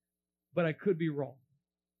 but I could be wrong.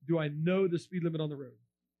 Do I know the speed limit on the road?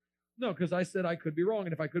 No, because I said I could be wrong.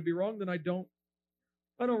 And if I could be wrong, then I don't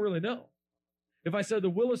really know. If I said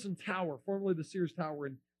the Wilson Tower, formerly the Sears Tower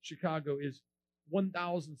in Chicago, is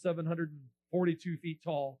 1,742 feet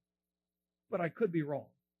tall, but I could be wrong.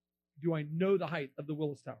 Do I know the height of the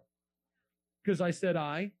Willis Tower? Because I said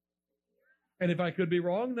I. And if I could be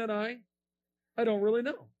wrong, then I don't really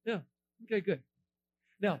know. Yeah. Okay, good.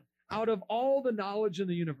 Now, out of all the knowledge in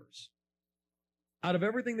the universe, out of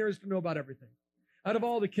everything there is to know about everything, out of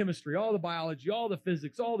all the chemistry, all the biology, all the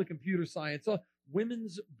physics, all the computer science, all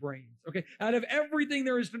women's brains, okay? Out of everything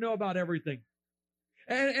there is to know about everything.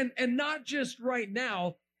 And not just right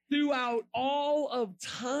now, throughout all of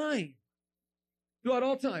time. Throughout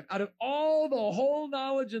all time. Out of all the whole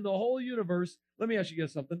knowledge in the whole universe, let me ask you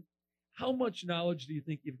guys something. How much knowledge do you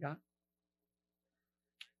think you've got?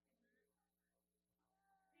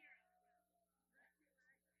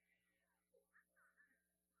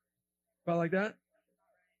 About like that?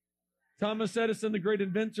 Thomas Edison, the great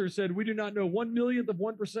inventor, said, we do not know 1/1,000,000th of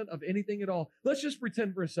 1% of anything at all. Let's just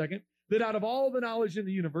pretend for a second that out of all the knowledge in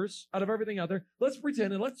the universe, out of everything out there, let's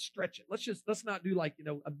pretend and let's stretch it. Let's not do like,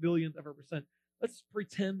 1/1,000,000th of a percent. Let's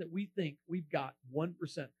pretend that we think we've got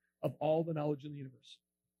 1% of all the knowledge in the universe.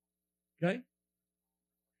 Okay?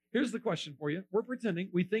 Here's the question for you. We're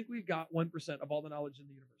pretending we think we've got 1% of all the knowledge in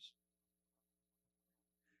the universe.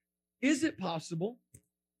 Is it possible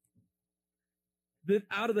that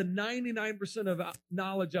out of the 99% of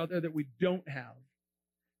knowledge out there that we don't have,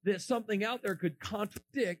 that something out there could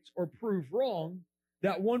contradict or prove wrong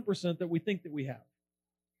that 1% that we think that we have?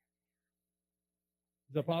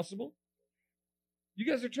 Is that possible? You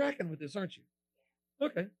guys are tracking with this, aren't you?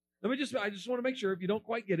 Okay. I just want to make sure if you don't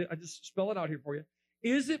quite get it, I just spell it out here for you.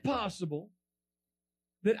 Is it possible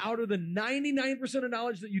that out of the 99% of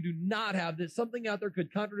knowledge that you do not have, that something out there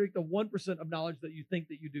could contradict the 1% of knowledge that you think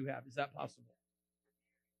that you do have? Is that possible?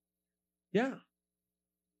 Yeah.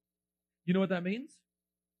 You know what that means?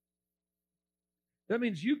 That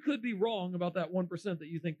means you could be wrong about that 1% that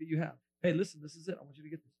you think that you have. Hey, listen, this is it. I want you to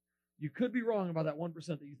get this. You could be wrong about that 1%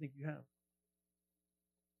 that you think you have.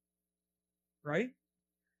 Right?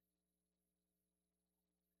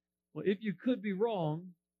 Well, if you could be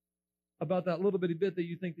wrong about that little bitty bit that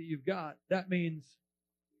you think that you've got, that means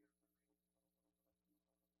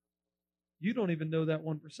you don't even know that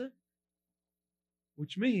 1%.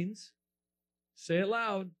 Which means, say it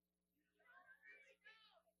loud,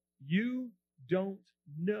 you don't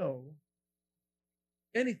know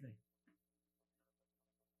anything.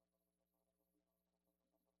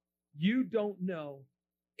 You don't know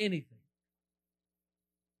anything.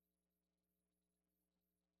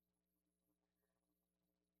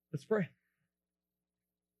 Let's pray.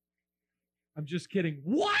 I'm just kidding.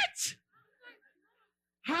 What?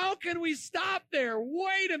 How can we stop there?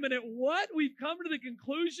 Wait a minute. What? We've come to the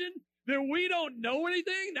conclusion that we don't know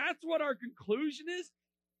anything? That's what our conclusion is?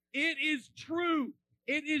 It is true.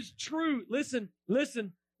 It is true. Listen.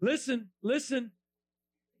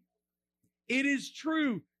 It is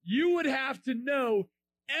true. You would have to know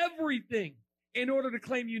everything in order to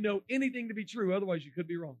claim you know anything to be true. Otherwise, you could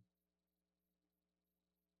be wrong.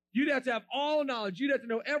 You'd have to have all knowledge. You'd have to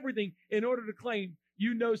know everything in order to claim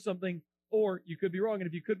you know something, or you could be wrong. And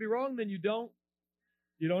if you could be wrong, then you don't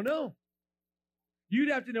know. You'd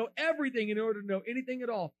have to know everything in order to know anything at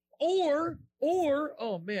all. Or,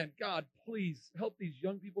 oh man, God, please help these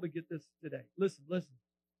young people to get this today. Listen.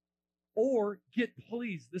 Or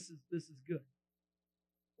please, this is good.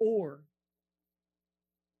 Or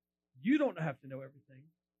you don't have to know everything.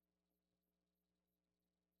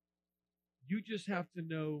 You just have to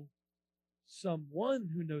know someone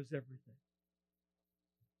who knows everything.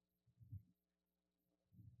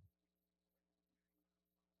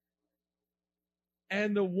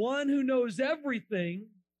 And the one who knows everything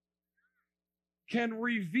can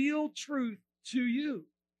reveal truth to you.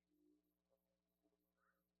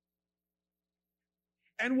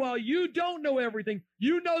 And while you don't know everything,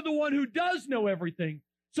 you know the one who does know everything.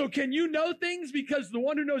 So can you know things because the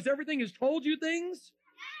one who knows everything has told you things?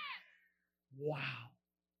 Wow.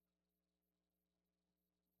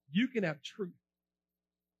 You can have truth.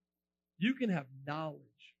 You can have knowledge.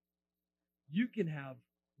 You can have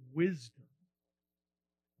wisdom.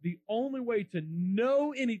 The only way to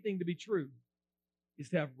know anything to be true is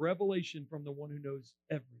to have revelation from the one who knows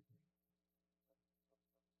everything.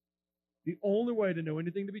 The only way to know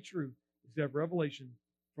anything to be true is to have revelation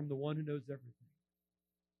from the one who knows everything.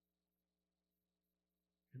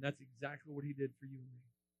 And that's exactly what he did for you and me.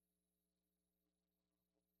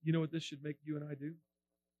 You know what this should make you and I do?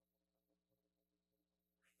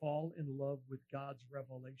 Fall in love with God's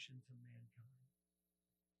revelation to mankind.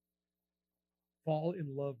 Fall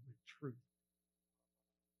in love with truth.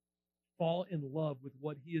 Fall in love with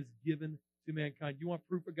what he has given to mankind. You want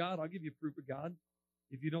proof of God? I'll give you proof of God.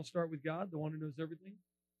 If you don't start with God, the one who knows everything,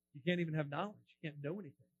 you can't even have knowledge. You can't know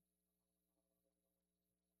anything.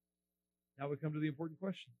 Now we come to the important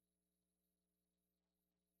question.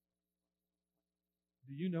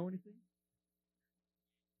 Do you know anything?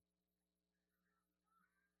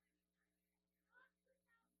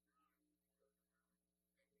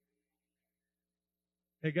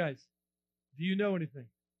 Hey guys, do you know anything?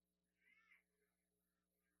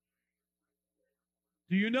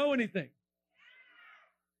 Do you know anything?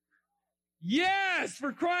 Yes,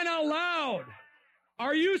 for crying out loud.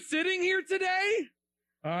 Are you sitting here today?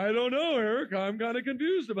 I don't know, Eric. I'm kind of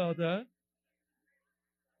confused about that.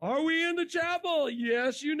 Are we in the chapel?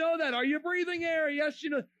 Yes, you know that. Are you breathing air? Yes, you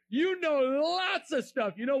know. You know lots of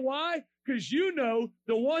stuff. You know why? Because you know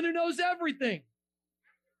the one who knows everything.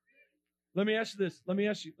 Let me ask you this. Let me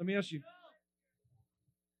ask you.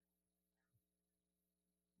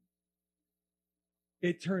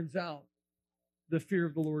 It turns out the fear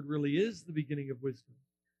of the Lord really is the beginning of wisdom.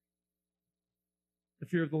 The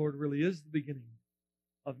fear of the Lord really is the beginning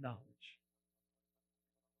of knowledge.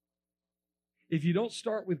 If you don't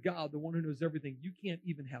start with God, the one who knows everything, you can't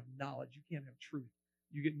even have knowledge. You can't have truth.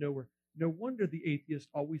 You get nowhere. No wonder the atheist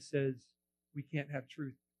always says, we can't have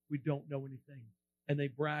truth. We don't know anything. And they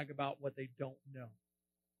brag about what they don't know.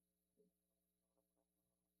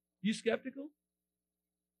 You skeptical?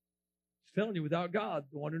 He's telling you, without God,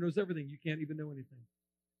 the one who knows everything, you can't even know anything.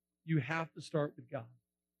 You have to start with God.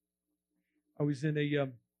 I was in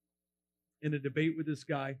a debate with this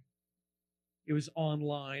guy. It was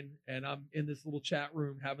online, and I'm in this little chat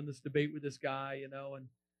room having this debate with this guy, and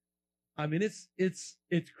I mean, it's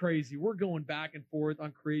crazy. We're going back and forth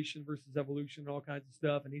on creation versus evolution and all kinds of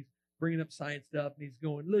stuff, and he's bringing up science stuff, and he's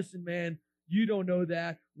going, listen, man, you don't know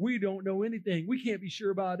that. We don't know anything. We can't be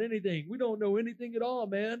sure about anything. We don't know anything at all,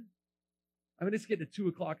 man. I mean, it's getting to 2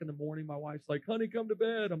 o'clock in the morning. My wife's like, honey, come to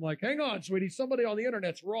bed. I'm like, hang on, sweetie. Somebody on the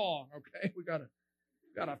internet's wrong. Okay. We gotta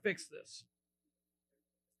fix this.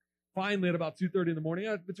 Finally, at about 2:30 in the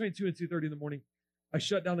morning, between 2 and 2:30 in the morning, I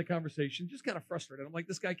shut down the conversation, just kind of frustrated. I'm like,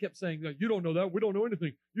 this guy kept saying, you don't know that. We don't know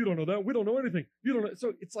anything. You don't know that. We don't know anything. You don't know.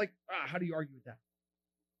 So it's like, how do you argue with that?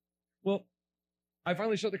 Well, I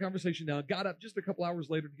finally shut the conversation down, got up just a couple hours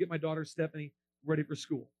later to get my daughter, Stephanie, ready for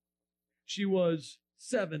school. She was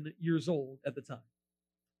 7 years old at the time.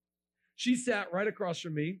 She sat right across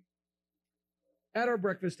from me at our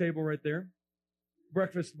breakfast table right there,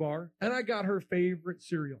 breakfast bar, and I got her favorite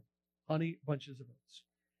cereal, Honey Bunches of Oats.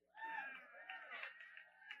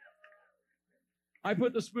 I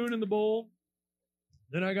put the spoon in the bowl,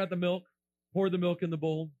 then I got the milk, poured the milk in the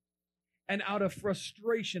bowl, and out of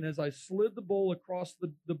frustration, as I slid the bowl across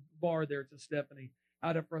the bar there to Stephanie,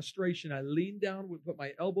 out of frustration, I leaned down, would put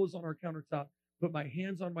my elbows on our countertop, put my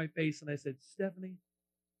hands on my face, and I said, Stephanie,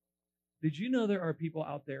 did you know there are people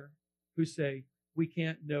out there who say we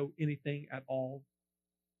can't know anything at all?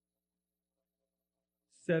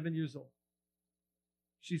 7 years old.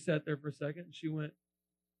 She sat there for a second and she went,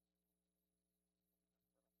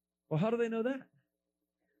 well, how do they know that?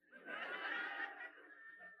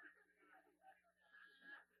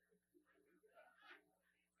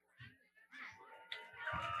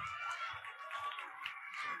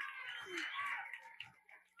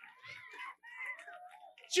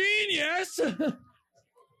 Genius!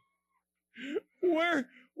 Where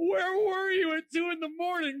were you at 2 in the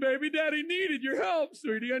morning, baby? Daddy needed your help,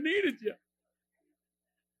 sweetie. I needed you.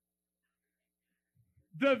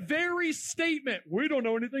 The very statement, we don't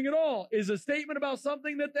know anything at all, is a statement about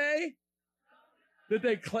something that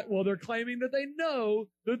they're claiming that they know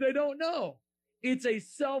that they don't know. It's a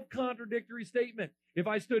self-contradictory statement. If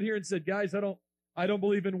I stood here and said, guys, I don't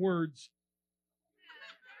believe in words.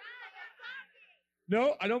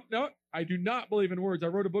 No, I do not believe in words. I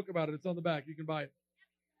wrote a book about it. It's on the back. You can buy it.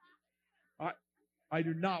 I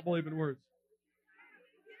do not believe in words.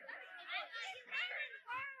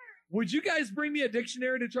 Would you guys bring me a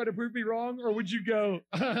dictionary to try to prove me wrong, or would you go,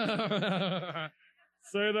 say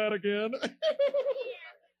that again?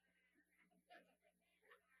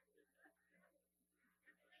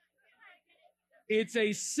 It's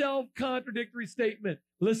a self-contradictory statement.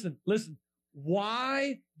 Listen.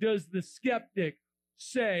 Why does the skeptic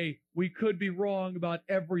say we could be wrong about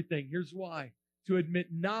everything? Here's why. To admit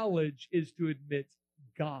knowledge is to admit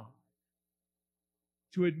God.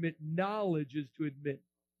 To admit knowledge is to admit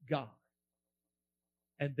God.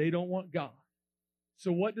 And they don't want God.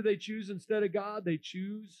 So what do they choose instead of God? They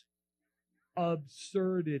choose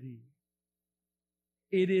absurdity.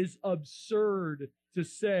 It is absurd to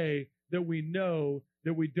say that we know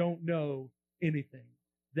that we don't know anything.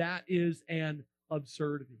 That is an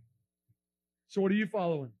absurdity. So what are you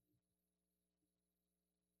following?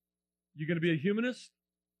 You going to be a humanist?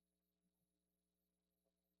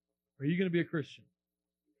 Or are you going to be a Christian?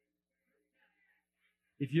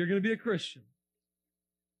 If you're going to be a Christian,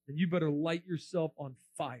 then you better light yourself on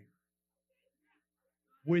fire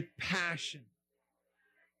with passion.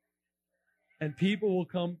 And people will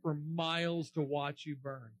come for miles to watch you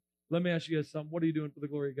burn. Let me ask you guys something. What are you doing for the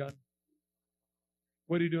glory of God?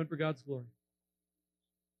 What are you doing for God's glory?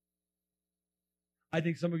 I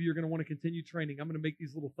think some of you are going to want to continue training. I'm going to make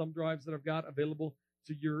these little thumb drives that I've got available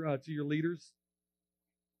to your leaders.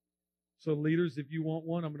 So leaders, if you want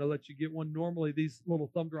one, I'm going to let you get one. Normally, these little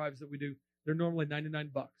thumb drives that we do, they're normally $99.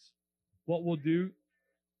 What we'll do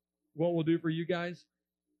for you guys,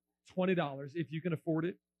 $20 if you can afford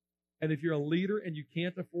it. And if you're a leader and you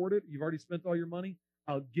can't afford it, you've already spent all your money,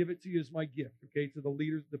 I'll give it to you as my gift, okay, to the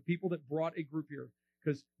leaders, the people that brought a group here,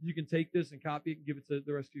 because you can take this and copy it and give it to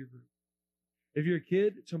the rest of your group. If you're a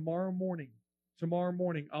kid, tomorrow morning,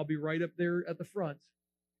 I'll be right up there at the front,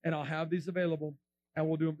 and I'll have these available, and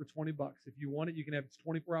we'll do them for $20. If you want it, you can have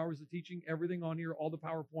 24 hours of teaching, everything on here, all the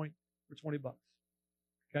PowerPoint for $20.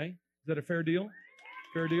 Okay? Is that a fair deal?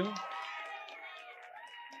 Fair deal?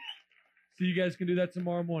 So you guys can do that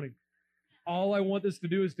tomorrow morning. All I want this to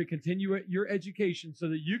do is to continue your education so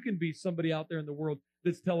that you can be somebody out there in the world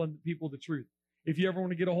that's telling people the truth. If you ever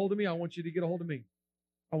want to get a hold of me, I want you to get a hold of me.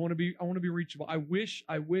 I want to be reachable. I wish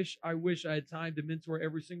I had time to mentor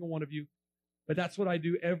every single one of you, but that's what I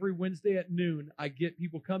do every Wednesday at noon. I get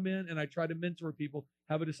people come in and I try to mentor people,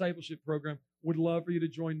 have a discipleship program. Would love for you to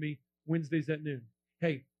join me Wednesdays at noon.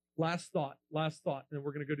 Hey, last thought, and then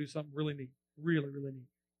we're going to go do something really neat, really, really neat.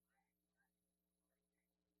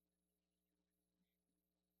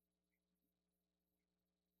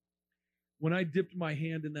 When I dipped my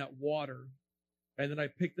hand in that water and then I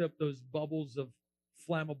picked up those bubbles of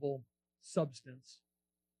flammable substance.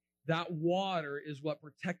 That water is what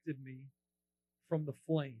protected me from the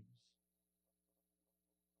flames.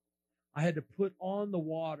 I had to put on the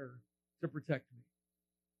water to protect me.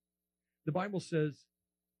 The Bible says,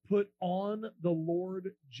 put on the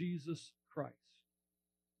Lord Jesus Christ.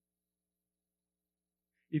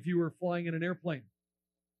 If you were flying in an airplane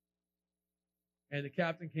and the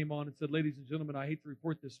captain came on and said, ladies and gentlemen, I hate to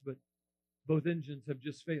report this, but both engines have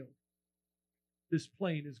just failed. This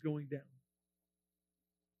plane is going down.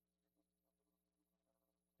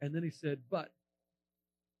 And then he said, but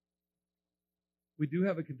we do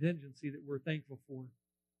have a contingency that we're thankful for.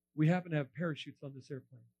 We happen to have parachutes on this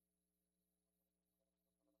airplane.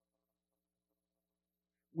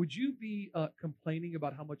 Would you be complaining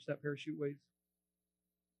about how much that parachute weighs?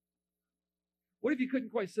 What if you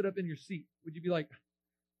couldn't quite sit up in your seat? Would you be like,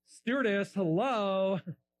 stewardess, hello?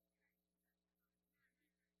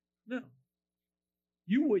 No.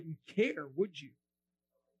 You wouldn't care, would you?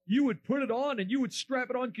 You would put it on and you would strap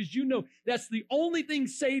it on because you know that's the only thing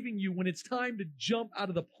saving you when it's time to jump out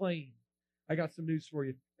of the plane. I got some news for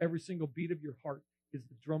you. Every single beat of your heart is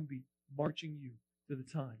the drum beat marching you to the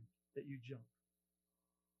time that you jump.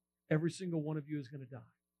 Every single one of you is going to die.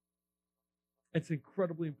 It's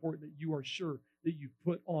incredibly important that you are sure that you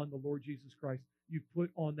put on the Lord Jesus Christ. You put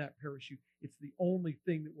on that parachute. It's the only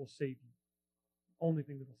thing that will save you. Only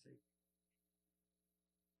thing that will save you.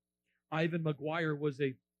 Ivan McGuire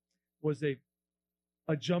was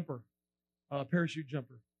a jumper, a parachute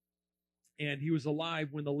jumper. And he was alive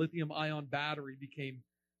when the lithium-ion battery became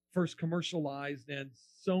first commercialized, and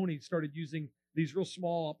Sony started using these real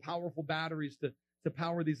small, powerful batteries to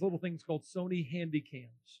power these little things called Sony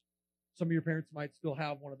Handycams. Some of your parents might still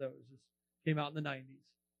have one of those. It came out in the 90s.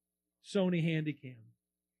 Sony Handycam.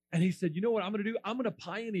 And he said, you know what I'm going to do? I'm going to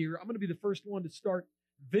pioneer. I'm going to be the first one to start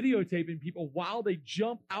videotaping people while they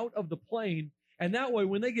jump out of the plane. And that way,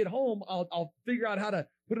 when they get home, I'll figure out how to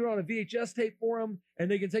put it on a VHS tape for them,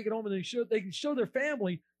 and they can take it home and they can show their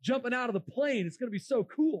family jumping out of the plane. It's going to be so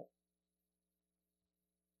cool.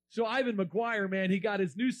 So Ivan McGuire, man, he got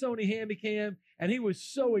his new Sony Handycam, and he was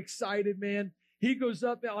so excited, man. He goes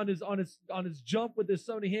up on his jump with his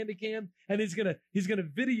Sony Handycam, and he's gonna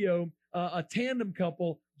video a tandem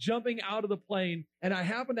couple jumping out of the plane. And I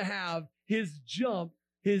happen to have his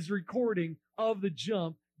recording of the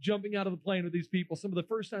jumping out of the plane with these people. Some of the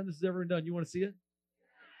first time this has ever been done. You want to see it?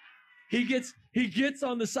 He gets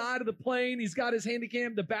on the side of the plane. He's got his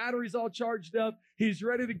Handycam. The battery's all charged up. He's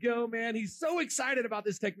ready to go, man. He's so excited about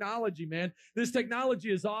this technology, man. This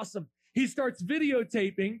technology is awesome. He starts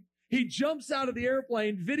videotaping. He jumps out of the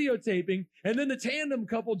airplane, videotaping, and then the tandem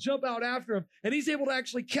couple jump out after him, and he's able to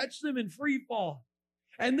actually catch them in free fall.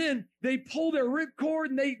 And then they pull their ripcord,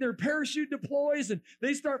 and their parachute deploys, and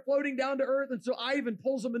they start floating down to earth. And so Ivan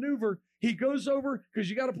pulls a maneuver. He goes over, because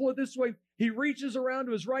you got to pull it this way. He reaches around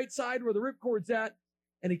to his right side where the ripcord's at,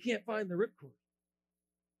 and he can't find the ripcord.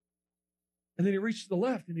 And then he reached to the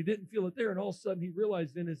left, and he didn't feel it there. And all of a sudden, he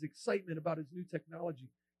realized in his excitement about his new technology,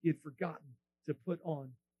 he had forgotten to put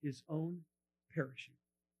on his own parachute.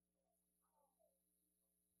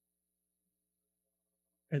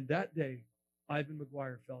 And that day, Ivan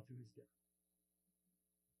McGuire fell to his death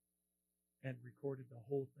and recorded the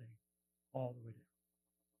whole thing all the way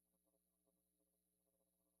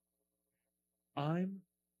down. I'm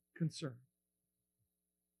concerned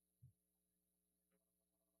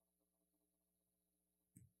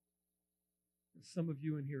that some of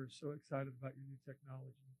you in here are so excited about your new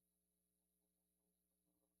technology.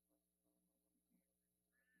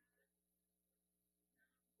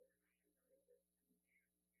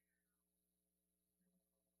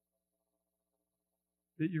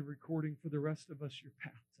 That you're recording for the rest of us your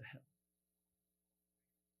path to hell.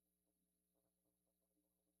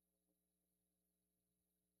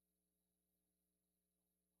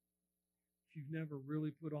 If you've never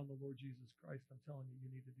really put on the Lord Jesus Christ, I'm telling you,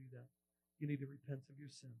 you need to do that. You need to repent of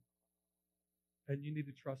your sin. And you need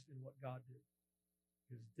to trust in what God did.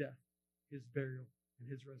 His death, His burial, and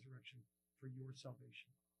His resurrection for your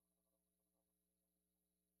salvation.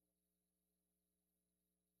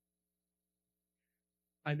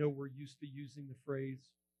 I know we're used to using the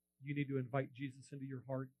phrase, you need to invite Jesus into your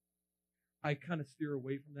heart. I kind of steer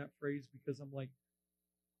away from that phrase because I'm like,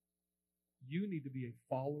 you need to be a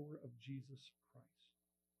follower of Jesus Christ.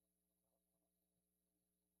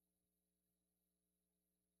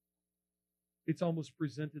 It's almost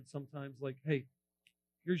presented sometimes like, hey,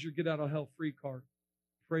 here's your get out of hell free card.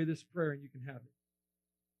 Pray this prayer and you can have it.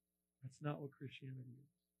 That's not what Christianity is.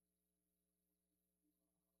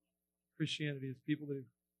 Christianity is people that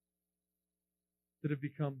have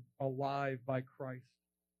become alive by Christ.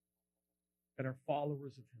 and are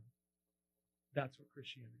followers of Him. That's what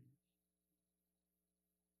Christianity is.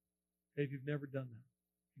 Hey, if you've never done that,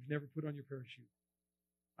 if you've never put on your parachute,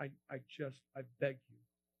 I beg you,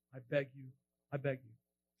 I beg you, I beg you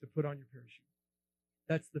to put on your parachute.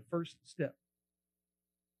 That's the first step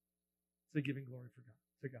to giving glory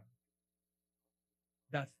to God.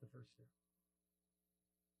 That's the first step.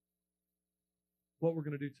 What we're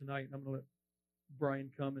going to do tonight, and I'm going to let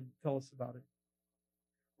Brian come and tell us about it.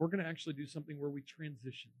 We're going to actually do something where we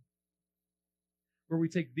transition, where we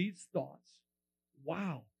take these thoughts.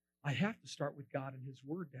 Wow, I have to start with God and His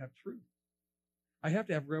Word to have truth. I have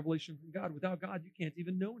to have revelation from God. Without God, you can't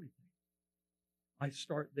even know anything. I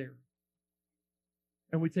start there.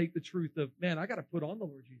 And we take the truth of, man, I got to put on the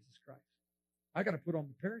Lord Jesus Christ. I got to put on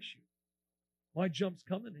the parachute. My jump's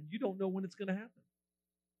coming, and you don't know when it's going to happen.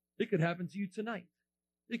 It could happen to you tonight.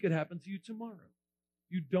 It could happen to you tomorrow.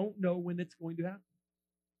 You don't know when it's going to happen.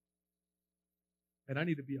 And I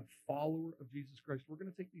need to be a follower of Jesus Christ. We're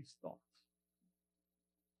going to take these thoughts,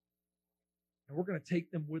 and we're going to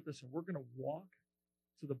take them with us, and we're going to walk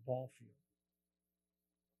to the ball field.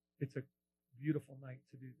 It's a beautiful night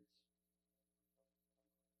to do this.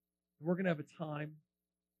 And we're going to have a time.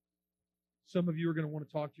 Some of you are going to want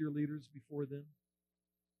to talk to your leaders before then,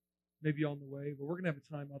 maybe on the way, but we're going to have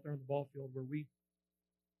a time out there on the ball field where we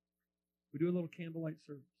do a little candlelight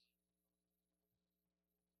service.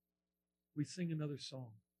 We sing another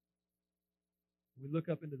song. We look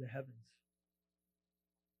up into the heavens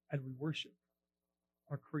and we worship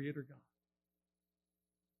our Creator God.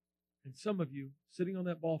 And some of you sitting on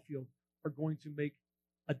that ball field are going to make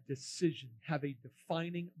a decision, have a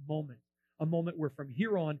defining moment, a moment where from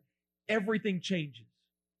here on, everything changes.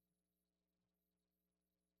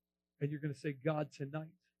 And you're going to say, God, tonight's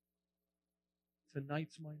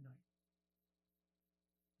my night.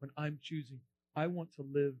 When I'm choosing, I want to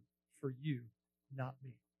live for you, not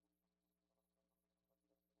me.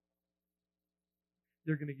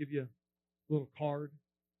 They're going to give you a little card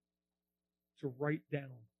to write down,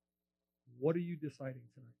 what are you deciding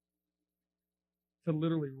tonight? To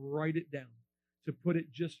literally write it down, to put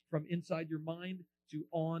it just from inside your mind to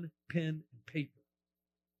on pen and paper.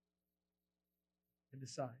 And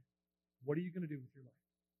decide, what are you going to do with your life?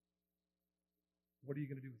 What are you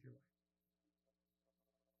going to do with your life?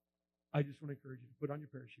 I just want to encourage you to put on your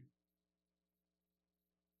parachute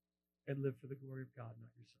and live for the glory of God,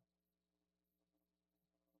 not yourself.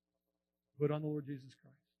 Put on the Lord Jesus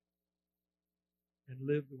Christ and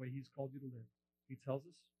live the way He's called you to live. He tells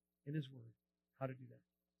us in His Word how to do that.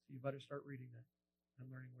 So you better start reading that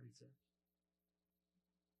and learning what He says.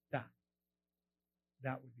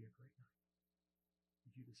 That would be a great night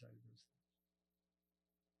if you decided those things.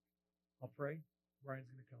 I'll pray. Brian's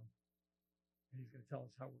going to come, and he's going to tell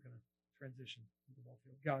us how we're going to transition to the ball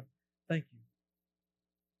field. God, thank you.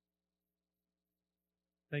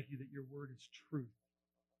 Thank you that your word is truth.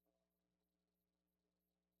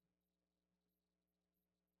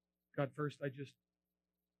 God, first, I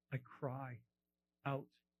cry out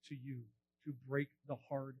to you to break the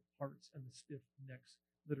hard hearts and the stiff necks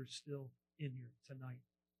that are still in here tonight.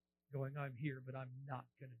 Going, I'm here, but I'm not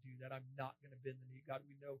going to do that. I'm not going to bend the knee. God,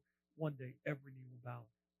 we know one day every knee will bow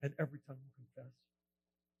and every tongue will confess.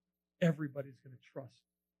 Everybody's going to trust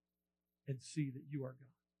and see that you are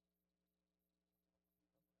God.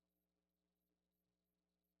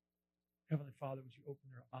 Heavenly Father, would you open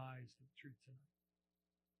their eyes to the truth tonight?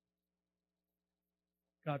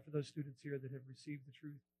 God, for those students here that have received the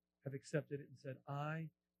truth, have accepted it and said, I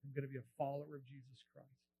am going to be a follower of Jesus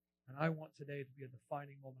Christ. And I want today to be a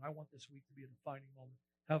defining moment. I want this week to be a defining moment.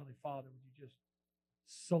 Heavenly Father, would you just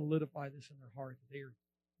solidify this in their heart that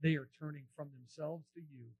they are turning from themselves to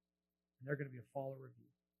you, and they're going to be a follower of you.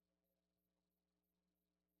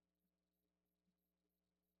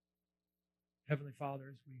 Heavenly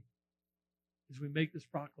Father, as we make this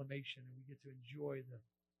proclamation and we get to enjoy the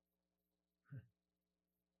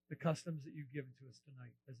customs that you've given to us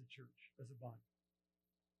tonight as a church, as a body,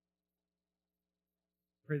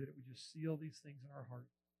 pray that it would just seal these things in our heart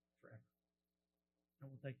forever.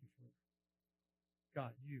 And we'll thank you for it.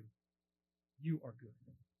 God, you are good.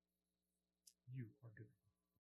 You are good.